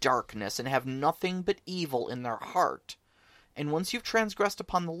in the darkness and have nothing but evil in their heart. And once you've transgressed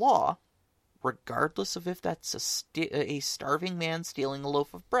upon the law, regardless of if that's a starving man stealing a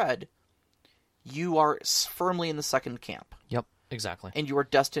loaf of bread, you are firmly in the second camp. Yep, exactly. And you are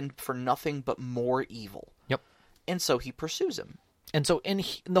destined for nothing but more evil. Yep. And so he pursues him. And so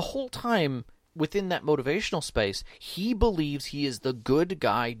the whole time within that motivational space, he believes he is the good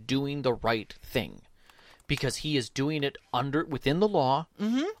guy doing the right thing. Because he is doing it within the law,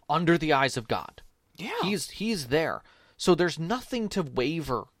 under the eyes of God. Yeah. He's there. So there's nothing to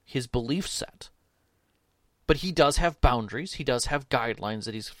waver his belief set. But he does have boundaries. He does have guidelines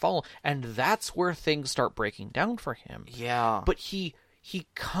that he's following. And that's where things start breaking down for him. Yeah. But he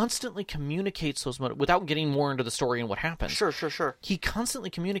constantly communicates those without getting more into the story and what happens. Sure. He constantly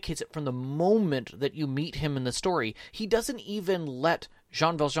communicates it from the moment that you meet him in the story. He doesn't even let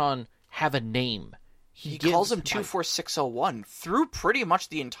Jean Valjean have a name. He calls him 24601 through pretty much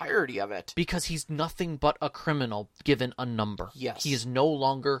the entirety of it. Because he's nothing but a criminal given a number. Yes. He is no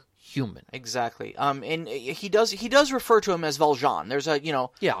longer human. Exactly. And he does refer to him as Valjean. There's a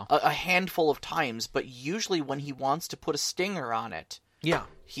handful of times, but usually when he wants to put a stinger on it, Yeah.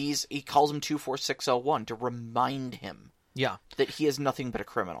 he calls him 24601 to remind him Yeah. that he is nothing but a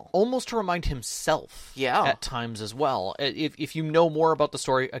criminal. Almost to remind himself Yeah. at times as well. If you know more about the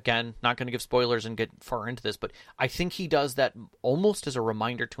story, again, not going to give spoilers and get far into this, but I think he does that almost as a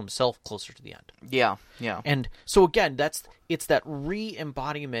reminder to himself closer to the end. Yeah, yeah. And so again, it's that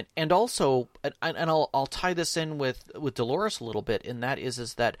re-embodiment, and also, and I'll tie this in with Dolores a little bit, and that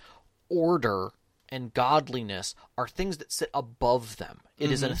is that order and godliness are things that sit above them.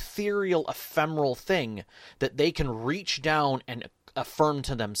 It is an ethereal, ephemeral thing that they can reach down and affirm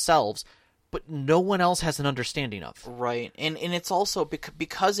to themselves, but no one else has an understanding of. Right, and it's also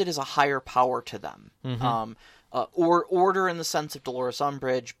because it is a higher power to them. Or order in the sense of Dolores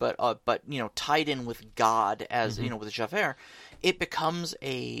Umbridge, but tied in with God as with Javert, it becomes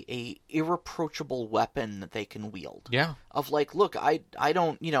a irreproachable weapon that they can wield. Yeah. Of like, look, I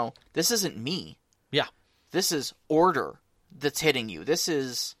don't, this isn't me. Yeah. This is order that's hitting you. This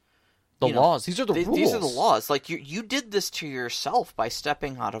is the laws. These are the rules. These are the laws. Like you did this to yourself by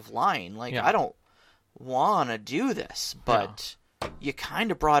stepping out of line. Like I don't want to do this, but you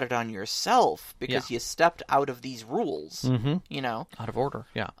kind of brought it on yourself because you stepped out of these rules. Out of order.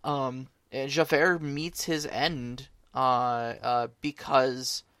 Yeah. Javert meets his end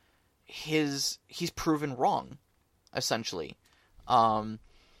because he's proven wrong, essentially.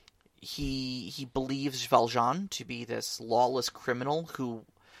 He believes Valjean to be this lawless criminal who,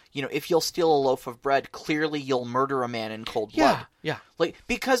 if you'll steal a loaf of bread, clearly you'll murder a man in cold blood. Yeah. Like,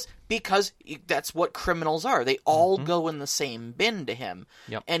 because that's what criminals are. They all go in the same bin to him.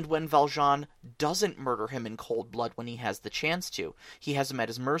 Yep. And when Valjean doesn't murder him in cold blood when he has the chance to, he has him at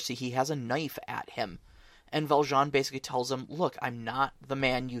his mercy. He has a knife at him. And Valjean basically tells him, look, I'm not the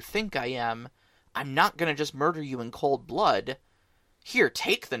man you think I am. I'm not going to just murder you in cold blood. Here,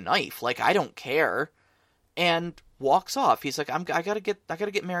 take the knife. Like, I don't care. And walks off. He's like, I gotta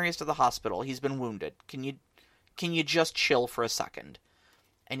get Marius to the hospital. He's been wounded. Can you just chill for a second?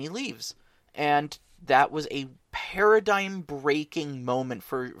 And he leaves. And that was a paradigm-breaking moment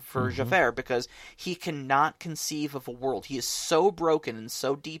for Javert, because he cannot conceive of a world. He is so broken and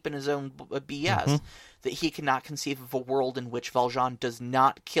so deep in his own BS that he cannot conceive of a world in which Valjean does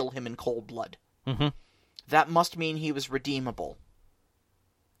not kill him in cold blood. That must mean he was redeemable.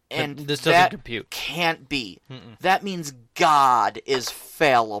 And this doesn't that compute. Can't be. That means God is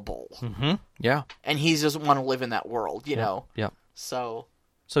fallible. Yeah. And he doesn't want to live in that world, you know? Yeah. So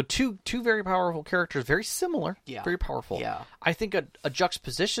two very powerful characters, very similar, very powerful. Yeah. I think a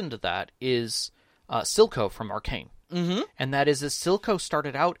juxtaposition to that is Silco from Arcane. And that is Silco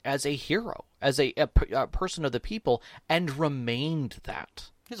started out as a hero, as a person of the people, and remained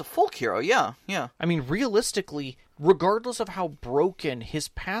that. He's a folk hero, yeah. I mean, realistically, regardless of how broken his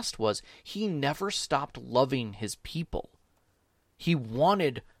past was, he never stopped loving his people. He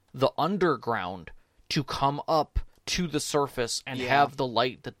wanted the underground to come up to the surface and have the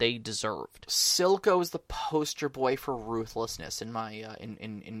light that they deserved. Silco is the poster boy for ruthlessness in my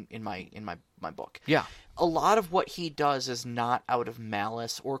in my book. Yeah. A lot of what he does is not out of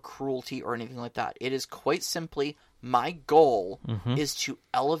malice or cruelty or anything like that. It is quite simply, my goal is to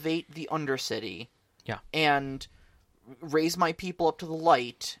elevate the Undercity and raise my people up to the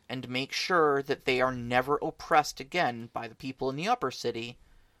light and make sure that they are never oppressed again by the people in the upper city.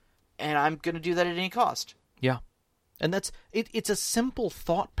 And I'm going to do that at any cost. Yeah. And that's it's a simple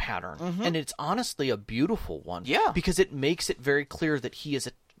thought pattern, and it's honestly a beautiful one. Yeah. Because it makes it very clear that he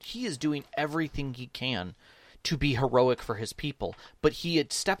is doing everything he can to be heroic for his people, but he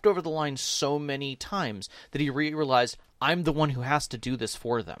had stepped over the line so many times that he realized, I'm the one who has to do this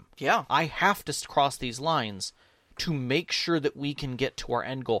for them. Yeah. I have to cross these lines to make sure that we can get to our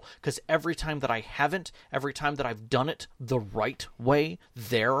end goal, because every time that I haven't, every time that I've done it the right way,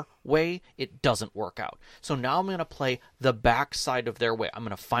 their way, it doesn't work out. So now I'm going to play the backside of their way. I'm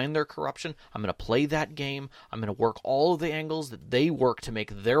going to find their corruption. I'm going to play that game. I'm going to work all of the angles that they work to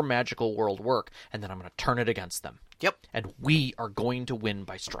make their magical world work, and then I'm going to turn it against them. Yep. And we are going to win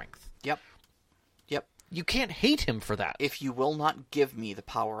by strength. Yep. You can't hate him for that. If you will not give me the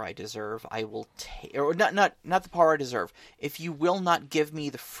power I deserve, I will take... Or not the power I deserve. If you will not give me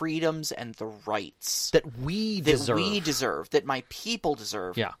the freedoms and the rights... That we deserve. That my people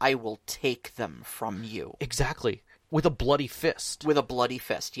deserve, I will take them from you. Exactly. With a bloody fist. With a bloody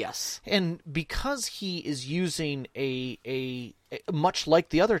fist, yes. And because he is using a much like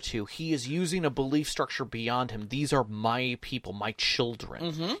the other two, he is using a belief structure beyond him. These are my people, my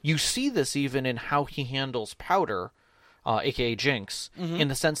children. You see this even in how he handles Powder, aka Jinx, in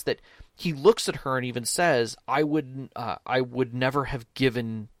the sense that he looks at her and even says, I would never have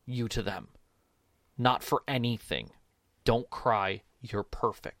given you to them. Not for anything. Don't cry. You're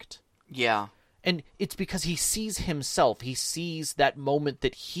perfect. Yeah. And it's because he sees himself. He sees that moment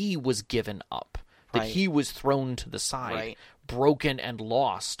that he was given up, that Right. he was thrown to the side, Right. broken and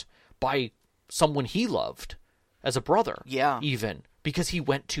lost by someone he loved as a brother. Yeah. Even because he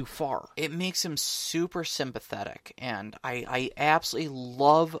went too far. It makes him super sympathetic, and I absolutely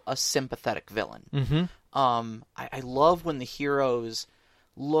love a sympathetic villain. Mm-hmm. I love when the heroes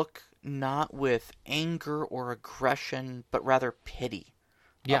look not with anger or aggression, but rather pity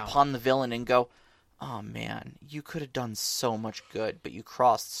upon the villain and go, oh man, you could have done so much good, but you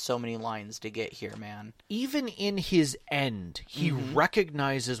crossed so many lines to get here, man. Even in his end, he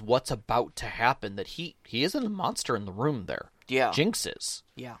recognizes what's about to happen, that he isn't a monster in the room there. Yeah. Jinx is.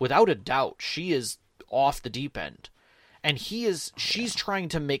 Yeah. Without a doubt, she is off the deep end. And she's trying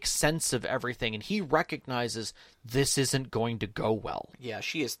to make sense of everything, and he recognizes this isn't going to go well. Yeah,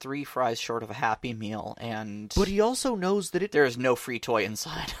 she is 3 fries short of a Happy Meal, and But he also knows that it there is no free toy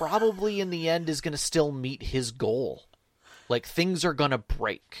inside. probably in the end is going to still meet his goal. Like, things are going to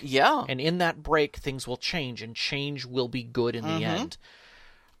break. Yeah. And in that break, things will change, and change will be good in the end.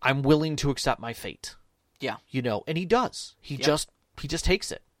 I'm willing to accept my fate. Yeah. You know, and he does. He just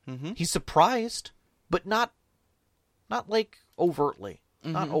takes it. He's surprised, but not like overtly.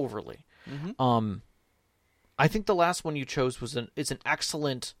 Not overly. I think the last one you chose is an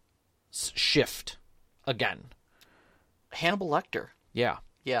excellent shift again. Hannibal Lecter. Yeah.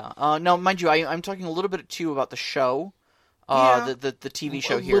 Yeah. Now, mind you, I'm talking a little bit too about the show, Yeah. the TV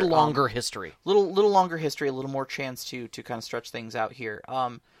show here. A little longer history. Little longer history, a little more chance to kind of stretch things out here.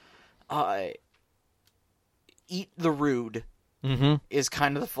 Eat the rude is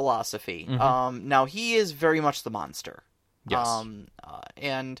kind of the philosophy. Now he is very much the monster. Yes.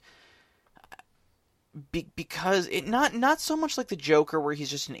 And because it not so much like the Joker where he's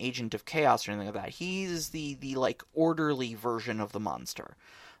just an agent of chaos or anything like that. He's the like orderly version of the monster.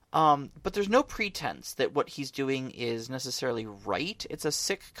 But there's no pretense that what he's doing is necessarily right. It's a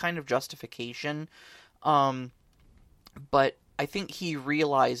sick kind of justification. But I think he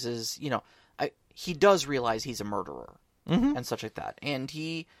realizes, he does realize he's a murderer and such like that. And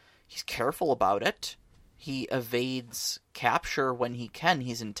he's careful about it. He evades capture when he can.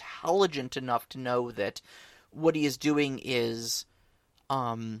 He's intelligent enough to know that what he is doing is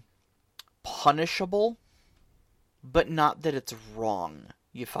punishable, but not that it's wrong.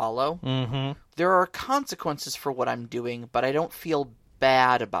 You follow? Mm-hmm. There are consequences for what I'm doing, but I don't feel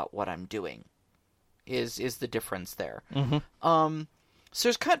bad about what I'm doing. Is the difference there? So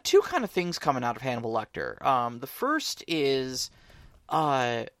there's two kind of things coming out of Hannibal Lecter. The first is,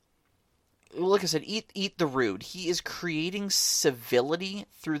 like I said, eat the rude. He is creating civility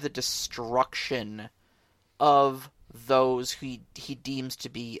through the destruction of those who he deems to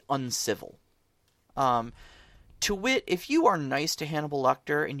be uncivil. To wit, if you are nice to Hannibal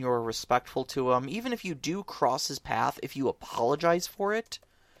Lecter and you're respectful to him, even if you do cross his path, if you apologize for it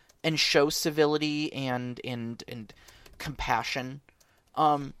and show civility and compassion,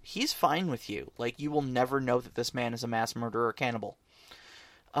 he's fine with you. Like, you will never know that this man is a mass murderer or cannibal.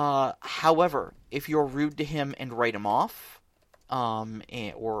 However, if you're rude to him and write him off,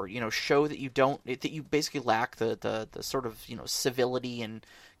 or show that you basically lack the sort of civility and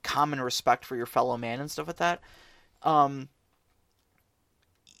common respect for your fellow man and stuff like that,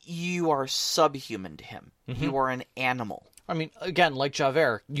 you are subhuman to him. You are an animal. I mean, again, like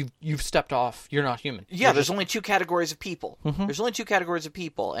Javert, you've stepped off. You're not human. Yeah, there's only 2 categories of people. There's only 2 categories of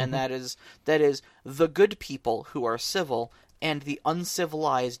people, and that is the good people who are civil and the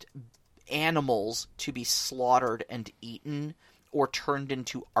uncivilized animals to be slaughtered and eaten or turned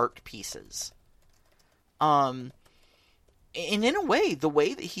into art pieces. And in a way, the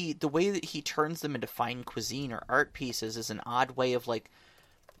way that he turns them into fine cuisine or art pieces is an odd way of like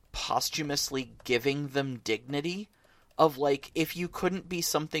posthumously giving them dignity. Of like, if you couldn't be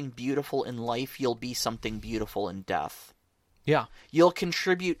something beautiful in life, you'll be something beautiful in death. Yeah. You'll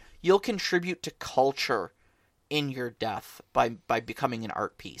contribute to culture in your death by becoming an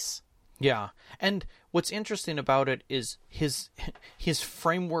art piece. Yeah. And what's interesting about it is his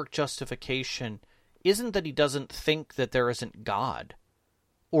framework justification isn't that he doesn't think that there isn't God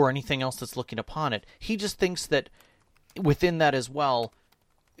or anything else that's looking upon it. He just thinks that within that as well,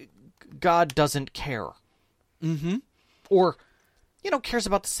 God doesn't care. Or, cares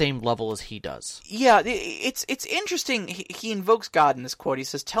about the same level as he does. Yeah, it's interesting. He invokes God in this quote. He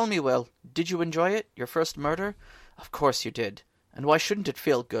says, "Tell me, Will, did you enjoy it? Your first murder? Of course you did. And why shouldn't it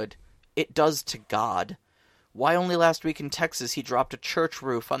feel good? It does to God. Why, only last week in Texas he dropped a church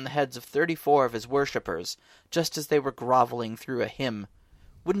roof on the heads of 34 of his worshippers, just as they were groveling through a hymn.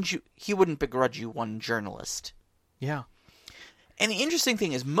 He wouldn't begrudge you one journalist." Yeah. And the interesting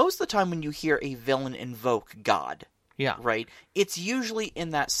thing is, most of the time when you hear a villain invoke God, Yeah. right, it's usually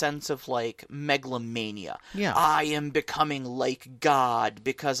in that sense of, like, megalomania. Yeah. I am becoming like God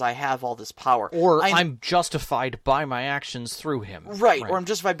because I have all this power. Or I'm justified by my actions through him. Right, or I'm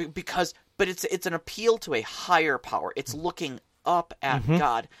justified because... But it's an appeal to a higher power. It's looking up at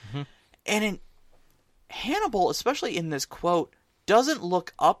God. And in Hannibal, especially in this quote, doesn't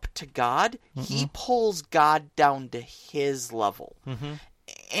look up to God. He pulls God down to his level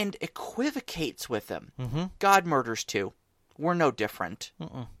and equivocates with him. God murders too. We're no different.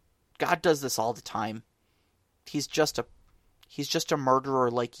 God does this all the time. He's just a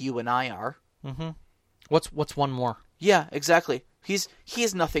murderer like you and I are. What's one more? Yeah, exactly. He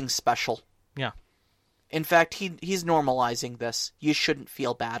is nothing special. Yeah. In fact, he's normalizing this. You shouldn't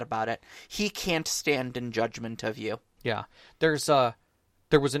feel bad about it. He can't stand in judgment of you. Yeah. There was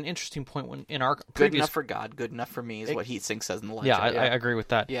an interesting point when in our Good previous... enough for God, good enough for me is what Heatsink says in the Yeah, lecture. I agree with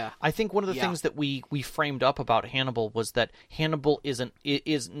that. Yeah. I think one of the things that we framed up about Hannibal was that Hannibal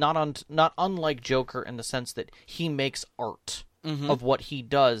is not unlike Joker in the sense that he makes art of what he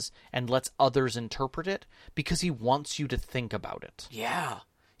does and lets others interpret it because he wants you to think about it. Yeah.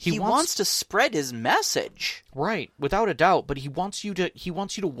 He wants to spread his message. Right, without a doubt, but he wants you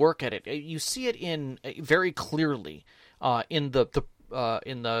to work at it. You see it in very clearly in the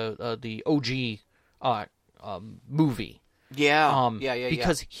OG movie. Yeah.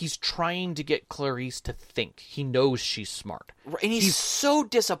 Because he's trying to get Clarice to think. He knows she's smart. And he's so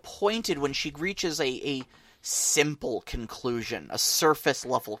disappointed when she reaches a simple conclusion, a surface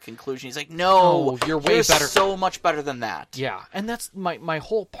level conclusion. He's like, no, you're way better. So much better than that. Yeah, and that's my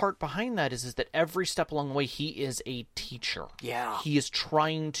whole part behind that is that every step along the way he is a teacher. Yeah. He is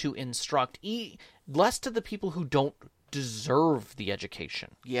trying to instruct less to the people who don't deserve the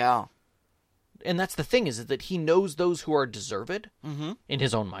education. Yeah. And that's the thing is that he knows those who are deserved, in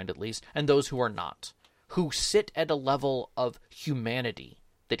his own mind at least, and those who are not, who sit at a level of humanity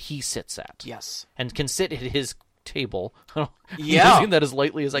that he sits at. Yes. And can sit at his table. Yeah. Using that as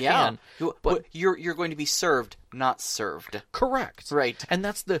lightly as I can. But you're going to be served, not served. Correct. Right. And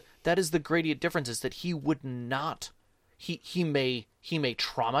that is the gradient difference is that he would not he may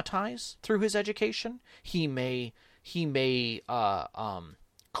traumatize through his education. He may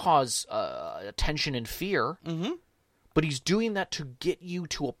cause tension and fear. But he's doing that to get you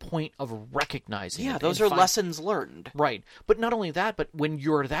to a point of recognizing it. Yeah, those are lessons learned. Right. But not only that, but when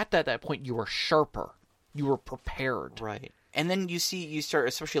you're at that point, you are sharper. You are prepared. Right. And then you start,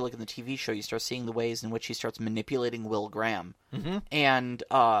 especially like in the TV show, you start seeing the ways in which he starts manipulating Will Graham. And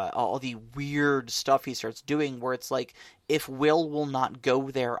all the weird stuff he starts doing where it's like, if Will will not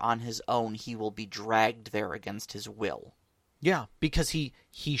go there on his own, he will be dragged there against his will. Yeah, because he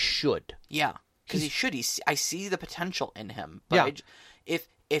should. Yeah. Because he should. I see the potential in him. But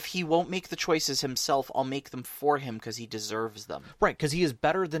if he won't make the choices himself, I'll make them for him because he deserves them. Right, because he is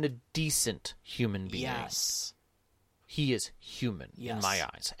better than a decent human being. Yes. He is human in Yes. my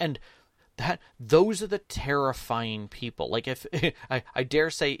eyes. And those are the terrifying people. Like, if I dare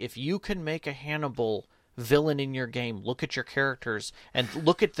say, if you can make a Hannibal villain in your game, look at your characters and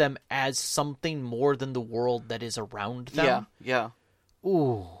look at them as something more than the world that is around them. Yeah.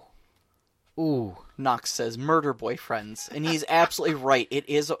 Ooh. Knox says murder boyfriends, and he's absolutely right. It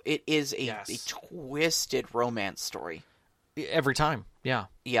is a twisted romance story. Every time, yeah.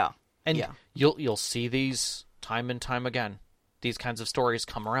 Yeah. And you'll see these time and time again. These kinds of stories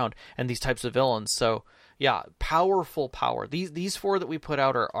come around, and these types of villains. So, yeah, powerful power. These four that we put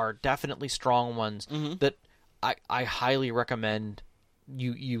out are definitely strong ones that I highly recommend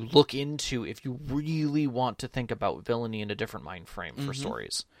you look into if you really want to think about villainy in a different mind frame for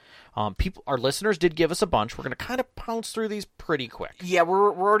stories. Our listeners did give us a bunch. We're going to kind of pounce through these pretty quick. Yeah,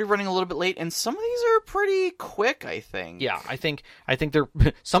 we're already running a little bit late, and some of these are pretty quick, I think. Yeah, I think they're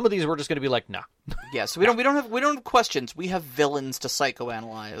some of these we're just going to be like, nah. Yeah, so we don't have questions. We have villains to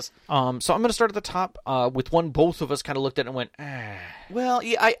psychoanalyze. So I'm going to start at the top with one both of us kind of looked at and went, eh. Well,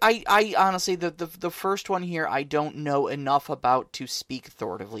 yeah, I honestly the first one here I don't know enough about to speak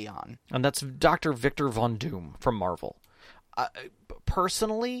authoritatively on. And that's Dr. Victor Von Doom from Marvel.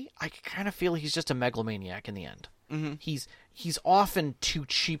 Personally, I kind of feel he's just a megalomaniac in the end. He's often too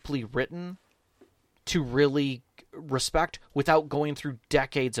cheaply written to really respect without going through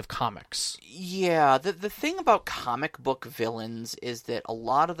decades of comics. Yeah, the thing about comic book villains is that a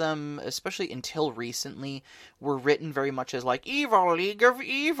lot of them, especially until recently, were written very much as like, evil League of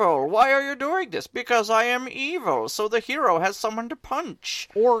Evil, why are you doing this? Because I am evil, so the hero has someone to punch.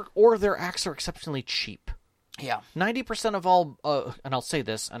 Or their acts are exceptionally cheap. Yeah. 90% of all, and I'll say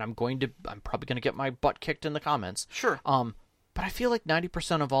this, and I'm probably going to get my butt kicked in the comments. Sure. But I feel like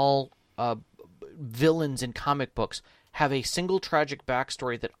 90% of all villains in comic books have a single tragic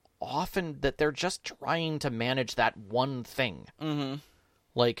backstory that they're just trying to manage that one thing. Mm-hmm.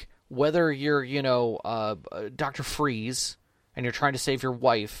 Like, whether you're, Dr. Freeze and you're trying to save your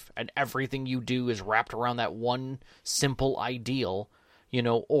wife and everything you do is wrapped around that one simple ideal,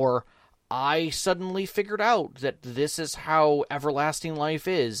 or I suddenly figured out that this is how everlasting life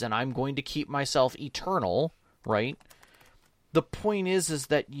is and I'm going to keep myself eternal, right? The point is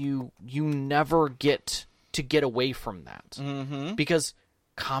that you never get to get away from that. Mm-hmm. Because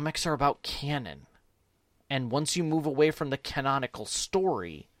comics are about canon. And once you move away from the canonical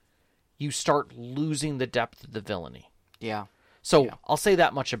story, you start losing the depth of the villainy. Yeah. So I'll say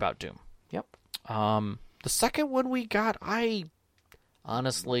that much about Doom. Yep. The second one we got, I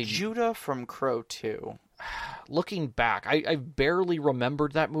honestly... Judah from Crow 2. Looking back, I barely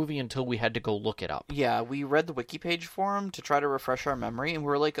remembered that movie until we had to go look it up. Yeah, we read the wiki page for him to try to refresh our memory, and we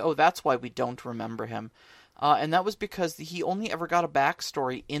were like, oh, that's why we don't remember him. And that was because he only ever got a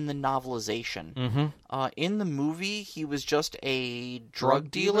backstory in the novelization. Mm-hmm. In the movie, he was just a drug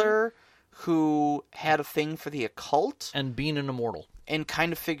dealer who had a thing for the occult. And being an immortal. And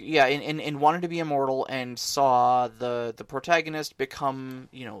kind of and wanted to be immortal, and saw the protagonist become,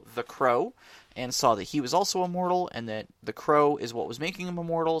 the Crow, and saw that he was also immortal, and that the Crow is what was making him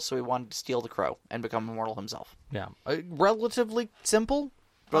immortal, so he wanted to steal the Crow and become immortal himself. Yeah. Relatively simple,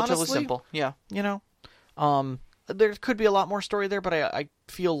 Relatively honestly. simple, yeah. There could be a lot more story there, but I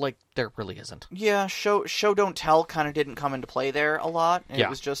feel like there really isn't. Yeah, show don't tell kind of didn't come into play there a lot. And It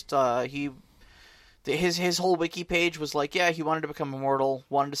was just his whole wiki page was like, yeah, he wanted to become immortal,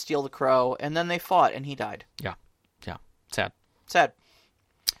 wanted to steal the Crow, and then they fought and he died. Yeah. Sad.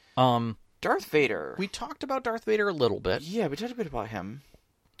 Darth Vader. We talked about Darth Vader a little bit. Yeah, we talked a bit about him.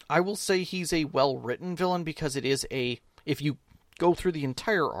 I will say he's a well-written villain because it is if you go through the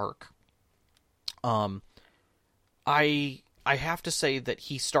entire arc, I have to say that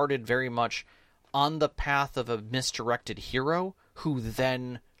he started very much on the path of a misdirected hero who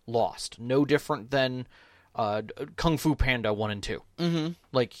then lost. No different than Kung Fu Panda 1 and 2. Mm-hmm.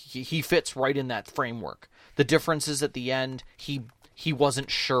 Like, he fits right in that framework. The difference is at the end, he wasn't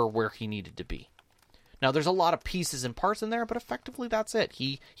sure where he needed to be. Now, there's a lot of pieces and parts in there, but effectively that's it.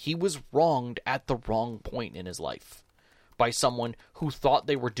 He was wronged at the wrong point in his life by someone who thought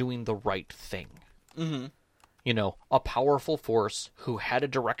they were doing the right thing. Mm-hmm. A powerful force who had a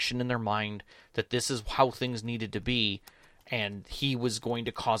direction in their mind that this is how things needed to be, and he was going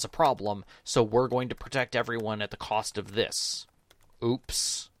to cause a problem, so we're going to protect everyone at the cost of this.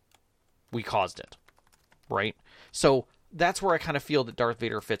 Oops. We caused it. Right? So that's where I kind of feel that Darth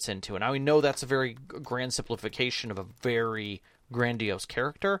Vader fits into. And I know that's a very grand simplification of a very grandiose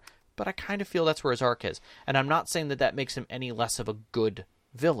character, but I kind of feel that's where his arc is. And I'm not saying that makes him any less of a good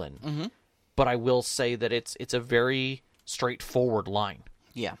villain. Mm-hmm. But I will say that it's a very straightforward line.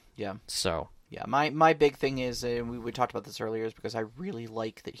 Yeah. So. Yeah, my big thing is, and we talked about this earlier, is because I really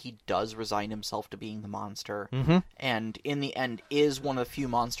like that he does resign himself to being the monster. Mm-hmm. And in the end is one of the few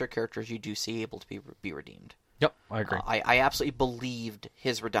monster characters you do see able to be redeemed. Yep, I agree. I absolutely believed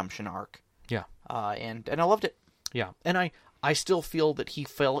his redemption arc. Yeah. And I loved it. Yeah, and I still feel that he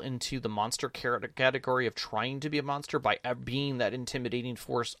fell into the monster category of trying to be a monster by being that intimidating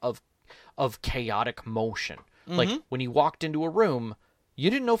force of chaotic motion. Mm-hmm. Like, when he walked into a room, you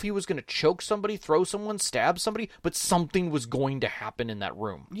didn't know if he was going to choke somebody, throw someone, stab somebody, but something was going to happen in that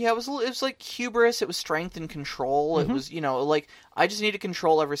room. Yeah, it was like hubris. It was strength and control. Mm-hmm. It was, like, I just need to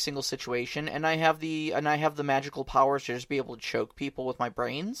control every single situation, and I have the magical powers to just be able to choke people with my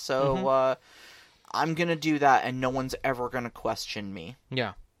brain. So I'm gonna do that, and no one's ever gonna question me.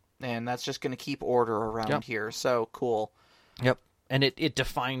 Yeah, and that's just gonna keep order around here. So cool. Yep, and it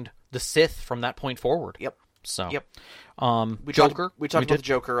defined the Sith from that point forward. Yep. So. Yep. Joker. We talked about the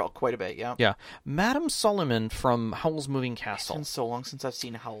Joker quite a bit. Yeah. Yeah. Madame Solomon from Howl's Moving Castle. It's been so long since I've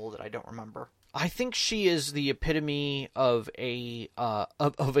seen Howl that I don't remember. I think she is the epitome of a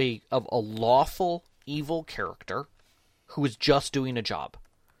lawful evil character who is just doing a job.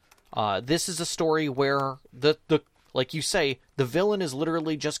 This is a story where the like you say, the villain is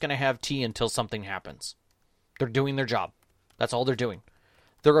literally just going to have tea until something happens. They're doing their job. That's all they're doing.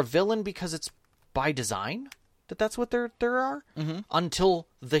 They're a villain because it's by design that's what there are. Mm-hmm. Until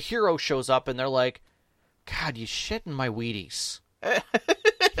the hero shows up and they're like, God, you shit in my Wheaties.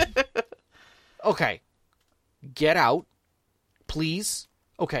 Okay, get out, please.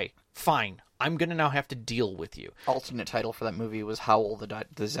 Okay, fine. I'm going to now have to deal with you. Alternate title for that movie was Howl the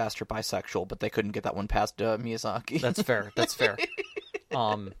Disaster Bisexual, but they couldn't get that one past Miyazaki. That's fair.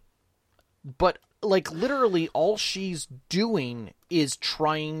 But like, literally all she's doing is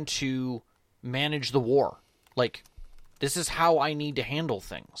trying to manage the war. Like, this is how I need to handle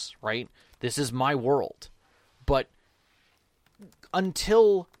things, right? This is my world. But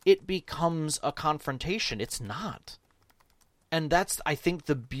until it becomes a confrontation, it's not. And that's, I think,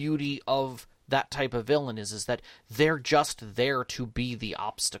 the beauty of that type of villain is that they're just there to be the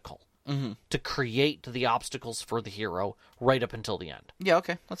obstacle. Mm-hmm. To create the obstacles for the hero right up until the end. Yeah,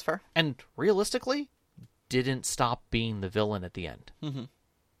 okay, that's fair. And realistically, didn't stop being the villain at the end. Mm-hmm.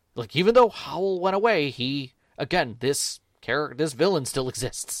 Like, even though Howl went away, this villain still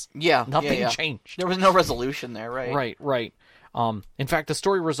exists. Yeah. Nothing changed. There was no resolution there, right? Right. In fact, the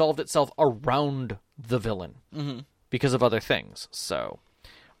story resolved itself around the villain because of other things. So,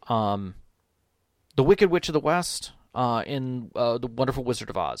 The Wicked Witch of the West in The Wonderful Wizard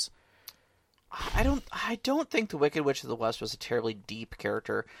of Oz. I don't think the Wicked Witch of the West was a terribly deep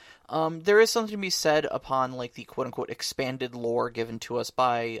character. There is something to be said upon like the quote unquote expanded lore given to us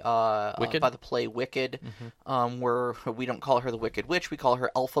by the play Wicked, where we don't call her the Wicked Witch, we call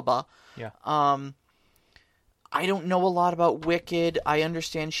her Elphaba. Yeah. I don't know a lot about Wicked. I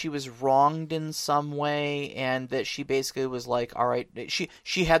understand she was wronged in some way, and that she basically was like, all right,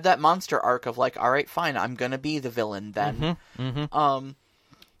 she had that monster arc of like, all right, fine, I'm gonna be the villain then.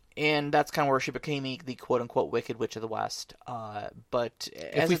 And that's kind of where she became the quote-unquote Wicked Witch of the West. But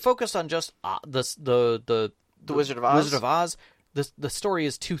if we focus on just the Wizard of Oz, the story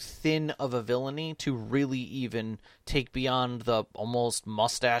is too thin of a villainy to really even take beyond the almost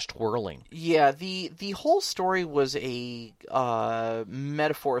mustache twirling. Yeah, the whole story was a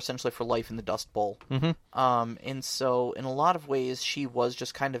metaphor essentially for life in the Dust Bowl. And so in a lot of ways, she was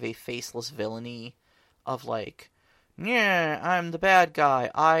just kind of a faceless villainy of like, yeah, I'm the bad guy.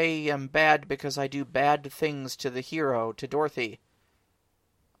 I am bad because I do bad things to the hero, to Dorothy.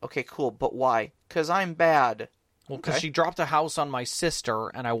 Okay, cool, but why? Because I'm bad. Well, because she dropped a house on my sister,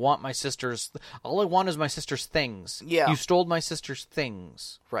 and I want my sister's... All I want is my sister's things. Yeah. You stole my sister's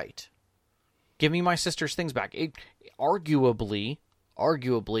things. Right. Give me my sister's things back. Arguably,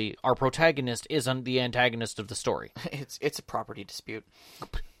 our protagonist isn't the antagonist of the story. It's a property dispute.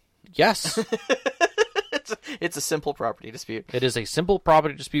 Yes. It's a simple property dispute. It is a simple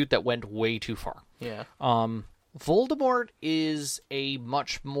property dispute that went way too far. Yeah. Voldemort is a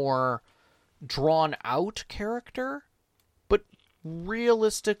much more drawn-out character, but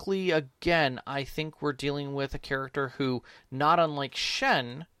realistically, again, I think we're dealing with a character who, not unlike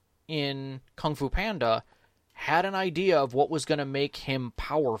Shen in Kung Fu Panda, had an idea of what was going to make him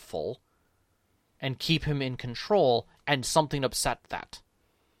powerful and keep him in control, and something upset that.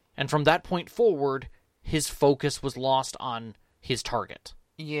 And from that point forward, his focus was lost on his target.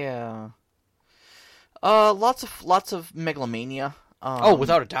 Yeah. Lots of megalomania.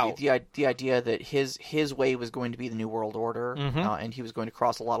 Without a doubt. The idea that his way was going to be the New World Order, and he was going to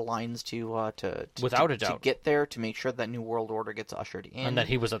cross a lot of lines to get there, to make sure that New World Order gets ushered in, and that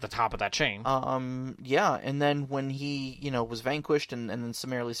he was at the top of that chain. Yeah, and then when he was vanquished and then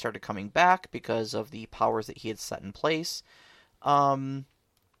summarily started coming back because of the powers that he had set in place,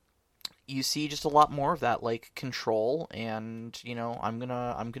 you see just a lot more of that, like control and I'm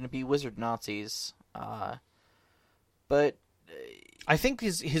gonna be wizard Nazis, but. I think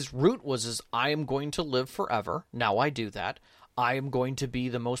his root was I am going to live forever. Now I do that. I am going to be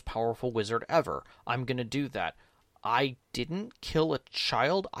the most powerful wizard ever. I'm going to do that. I didn't kill a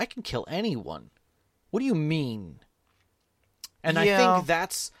child. I can kill anyone. What do you mean? And yeah.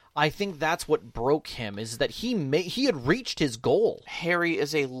 I think that's what broke him, is that he had reached his goal. Harry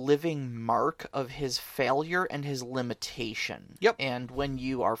is a living mark of his failure and his limitation. Yep. And when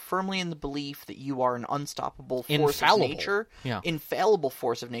you are firmly in the belief that you are an unstoppable force of nature, infallible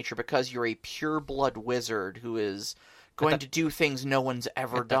force of nature, because you're a pure-blood wizard who is going to do things no one's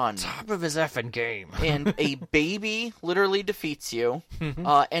ever done. Top of his effing game. And a baby literally defeats you,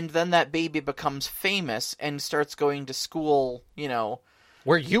 and then that baby becomes famous and starts going to school,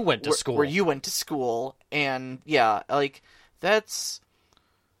 Where you went to school. Where you went to school, and yeah, like that's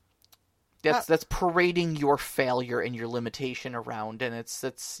parading your failure and your limitation around, and it's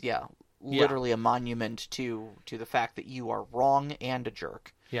literally a monument to the fact that you are wrong and a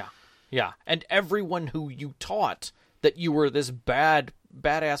jerk. Yeah, and everyone who you taught that you were this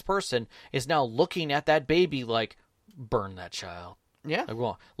badass person is now looking at that baby like, burn that child. Yeah, like,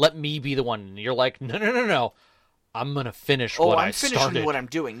 well, let me be the one. And you're like, no. I'm gonna finish what I started. I'm finishing what I'm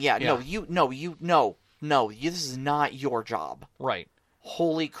doing. Yeah. No. This is not your job. Right.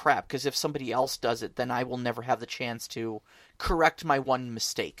 Holy crap! Because if somebody else does it, then I will never have the chance to correct my one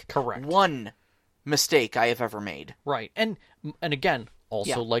mistake. Correct. One mistake I have ever made. Right. And again, Also,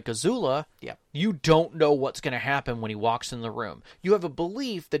 Yeah. like Azula, Yeah. you don't know what's going to happen when he walks in the room. You have a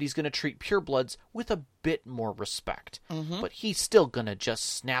belief that he's going to treat purebloods with a bit more respect. But he's still going to just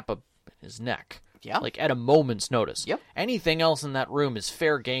snap his neck. Yeah. Like, at a moment's notice. Yep. Anything else in that room is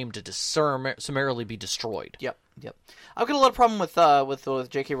fair game to summarily be destroyed. Yep. I've got a lot of problem with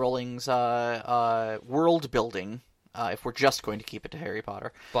J.K. Rowling's world building. If we're just going to keep it to Harry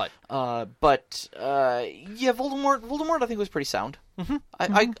Potter, But yeah, Voldemort, I think was pretty sound.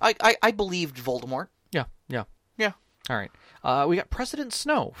 I believed Voldemort. yeah. All right. We got President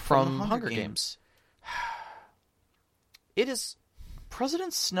Snow from the Hunger Games. It is...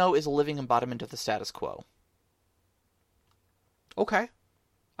 President Snow is a living embodiment of the status quo. Okay.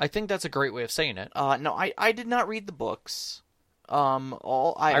 I think that's a great way of saying it. No, I did not read the books.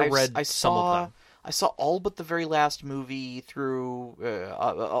 I read some of them. I saw all but the very last movie through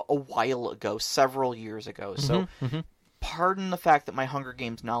a while ago, several years ago. So, pardon the fact that my Hunger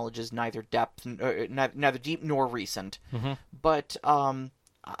Games knowledge is neither deep nor recent. But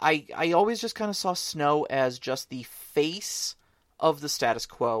I always just kind of saw Snow as just the face of the status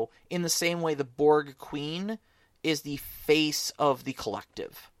quo, in the same way the Borg Queen is the face of the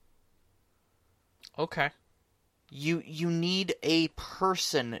collective. Okay. You need a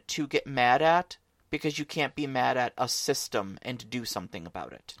person to get mad at, because you can't be mad at a system and do something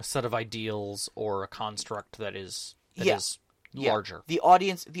about it. A set of ideals or a construct that is Yeah. larger. The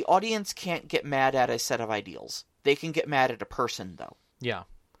audience can't get mad at a set of ideals. They can get mad at a person, though. Yeah.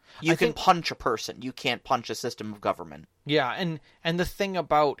 You I can think- punch a person. You can't punch a system of government. Yeah, and the thing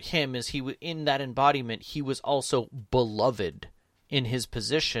about him is in that embodiment, he was also beloved in his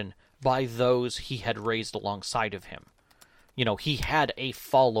position by those he had raised alongside of him. You know, he had a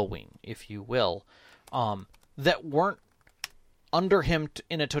following, if you will, that weren't under him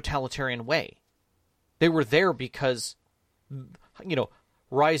in a totalitarian way. They were there because, you know,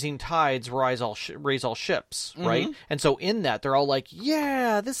 rising tides raise all ships, right? And so in that, they're all like,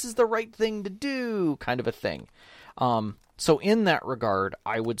 yeah, this is the right thing to do, kind of a thing. So in that regard,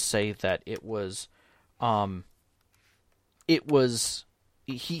 I would say that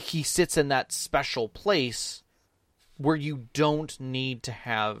he sits in that special place where you don't need to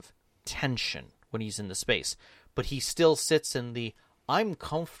have tension when he's in the space, but he still sits in the I'm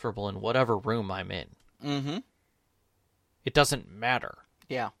comfortable in whatever room I'm in. Mm-hmm. It doesn't matter.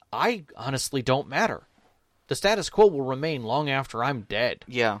 Yeah. I honestly don't matter. The status quo will remain long after I'm dead.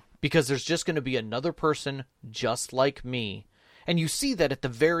 Yeah. Because there's just going to be another person just like me. And you see that at the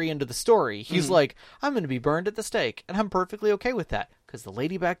very end of the story. He's like, I'm going to be burned at the stake. And I'm perfectly okay with that. Because the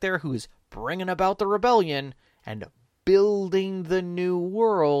lady back there who's bringing about the rebellion and building the new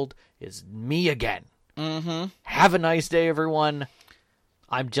world is me again. Mm-hmm. Have a nice day, everyone.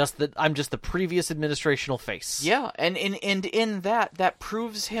 I'm just the previous administrational face. Yeah, and in that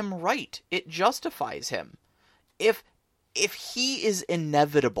proves him right. It justifies him. If he is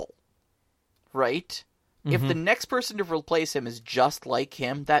inevitable, right? If the next person to replace him is just like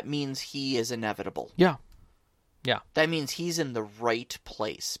him, that means he is inevitable. Yeah. Yeah. That means he's in the right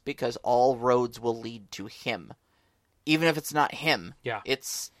place, because all roads will lead to him. Even if it's not him. Yeah.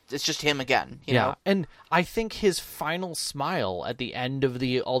 It's just him again, you know? And I think his final smile at the end of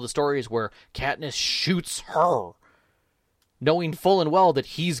all the stories where Katniss shoots her, knowing full and well that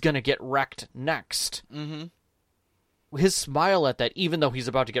he's going to get wrecked next. Mm-hmm. His smile at that, even though he's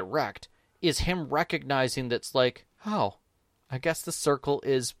about to get wrecked, is him recognizing that's like, oh, I guess the circle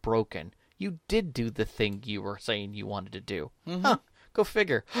is broken. You did do the thing you were saying you wanted to do. Mm-hmm. Huh. Go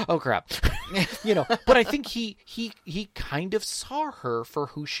figure. Oh, crap. You know, but I think he kind of saw her for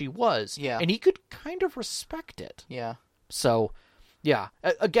who she was. Yeah. And he could kind of respect it. Yeah. So, yeah.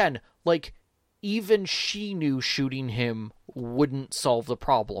 Again, like, even she knew shooting him wouldn't solve the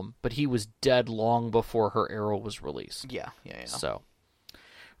problem, but he was dead long before her arrow was released. Yeah. So,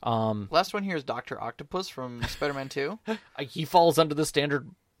 Last one here is Dr. Octopus from Spider-Man 2. he falls under the standard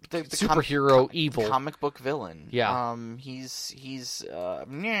The superhero evil. comic book villain. Yeah. He's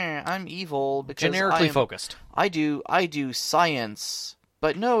I'm evil because Generically focused. I do science.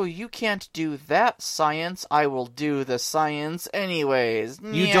 But no, you can't do that science. I will do the science anyways.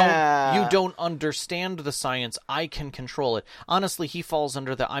 You don't understand the science. I can control it. Honestly, he falls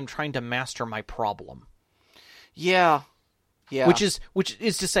under the I'm trying to master my problem. Yeah. Yeah. Which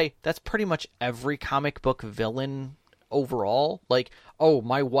is to say that's pretty much every comic book villain overall. Like, oh,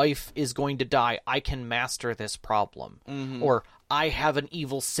 my wife is going to die. I can master this problem. Mm-hmm. Or I have an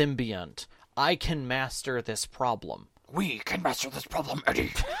evil symbiont. I can master this problem. We can master this problem,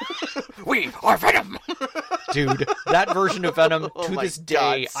 Eddie. We are Venom. Dude, that version of Venom to my this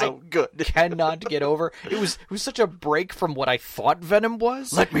day, God, so I good. cannot get over. It was such a break from what I thought Venom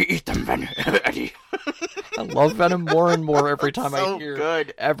was. Let me eat them, Eddie. I love Venom more and more every time I So hear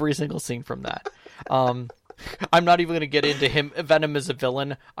good. every single scene from that. I'm not even going to get into Venom as a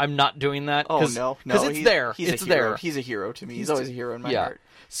villain. I'm not doing that. Oh, no. Because it's there. It's a there. hero. He's a hero to me. He's always a hero in my yeah. heart.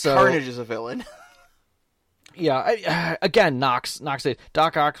 So, Carnage is a villain. Yeah, again, Knox said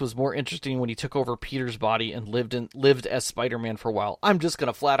Doc Ock was more interesting when he took over Peter's body and lived as Spider-Man for a while. I'm just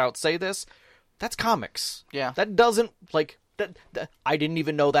gonna flat out say this: that's comics. Yeah. That doesn't that. I didn't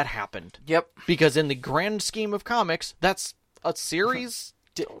even know that happened. Yep. Because in the grand scheme of comics, that's a series.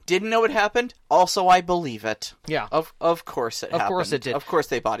 Didn't know it happened. Also, I believe it. Yeah. Of course it happened. Of course it did. Of course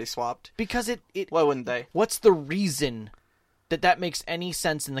they body swapped. Because it. Why wouldn't they? What's the reason that makes any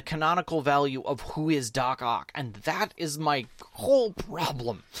sense in the canonical value of who is Doc Ock? And that is my whole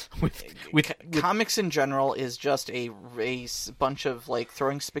problem with comics in general is just a bunch of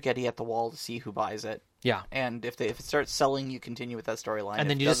throwing spaghetti at the wall to see who buys it. Yeah. And if it starts selling, you continue with that storyline. And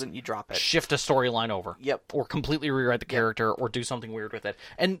then if it doesn't, you drop it. Shift a storyline over. Yep. Or completely rewrite the character or do something weird with it.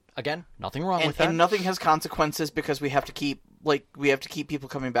 And again, nothing wrong with that. And nothing has consequences because we have to keep people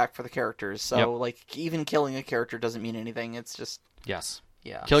coming back for the characters. So even killing a character doesn't mean anything. It's just yes.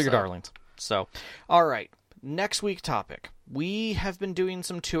 Yeah. Kill your darlings. So, all right. Next week topic. We have been doing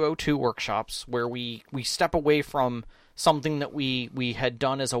some 202 workshops where we step away from something that we had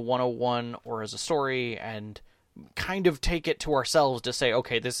done as a 101 or as a story and kind of take it to ourselves to say,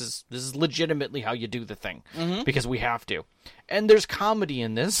 okay, this is legitimately how you do the thing because we have to. And there's comedy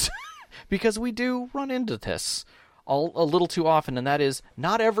in this because we do run into this a little too often, and that is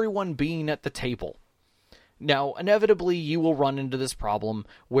not everyone being at the table. Now, inevitably, you will run into this problem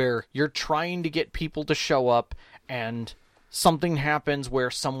where you're trying to get people to show up and something happens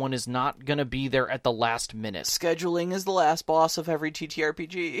where someone is not going to be there at the last minute. Scheduling is the last boss of every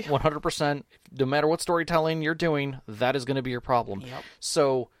TTRPG. 100%. No matter what storytelling you're doing, that is going to be your problem. Yep.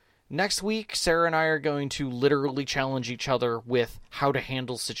 So next week, Sarah and I are going to literally challenge each other with how to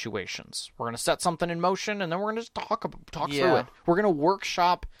handle situations. We're going to set something in motion, and then we're going to talk through it. We're going to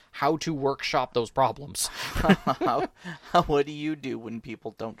workshop how to workshop those problems. What do you do when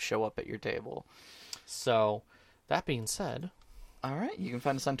people don't show up at your table? So, that being said... All right, you can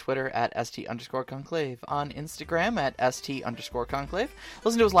find us on Twitter at @ST_Conclave, on Instagram at @ST_Conclave.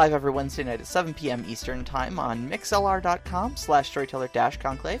 Listen to us live every Wednesday night at 7 p.m. Eastern Time on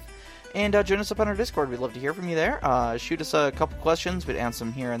mixlr.com/storyteller-conclave. And join us up on our Discord. We'd love to hear from you there. Shoot us a couple questions. We'd answer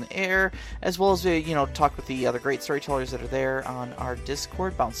them here in the air, as well as talk with the other great storytellers that are there on our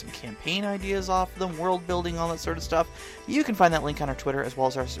Discord, bounce some campaign ideas off of them, world building, all that sort of stuff. You can find that link on our Twitter, as well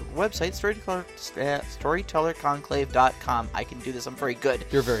as our website, storytellerconclave.com. I can do this. I'm very good.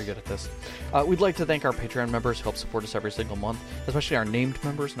 You're very good at this. We'd like to thank our Patreon members who help support us every single month, especially our named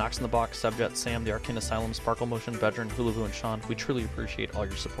members, Knox in the Box, Subjet, Sam, The Arcane Asylum, Sparkle Motion, Vedran, Hulavu, and Sean. We truly appreciate all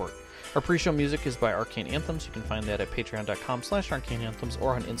your support. Our pre-show music is by Arcane Anthems. You can find that at patreon.com/arcaneanthems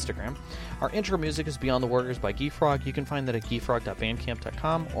or on Instagram. Our intro music is Beyond the Warriors by Geefrog. You can find that at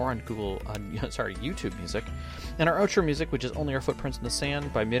geefrog.bandcamp.com or on YouTube Music. And our outro music, which is Only Our Footprints in the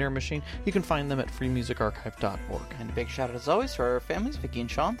Sand by Midair Machine, you can find them at freemusicarchive.org. And a big shout out as always to our families, Vicky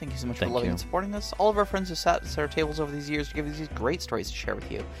and Sean. Thank you so much for loving and supporting us. All of our friends who sat at our tables over these years to give us these great stories to share with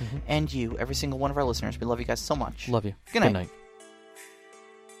you. And you, every single one of our listeners. We love you guys so much. Love you. Good night.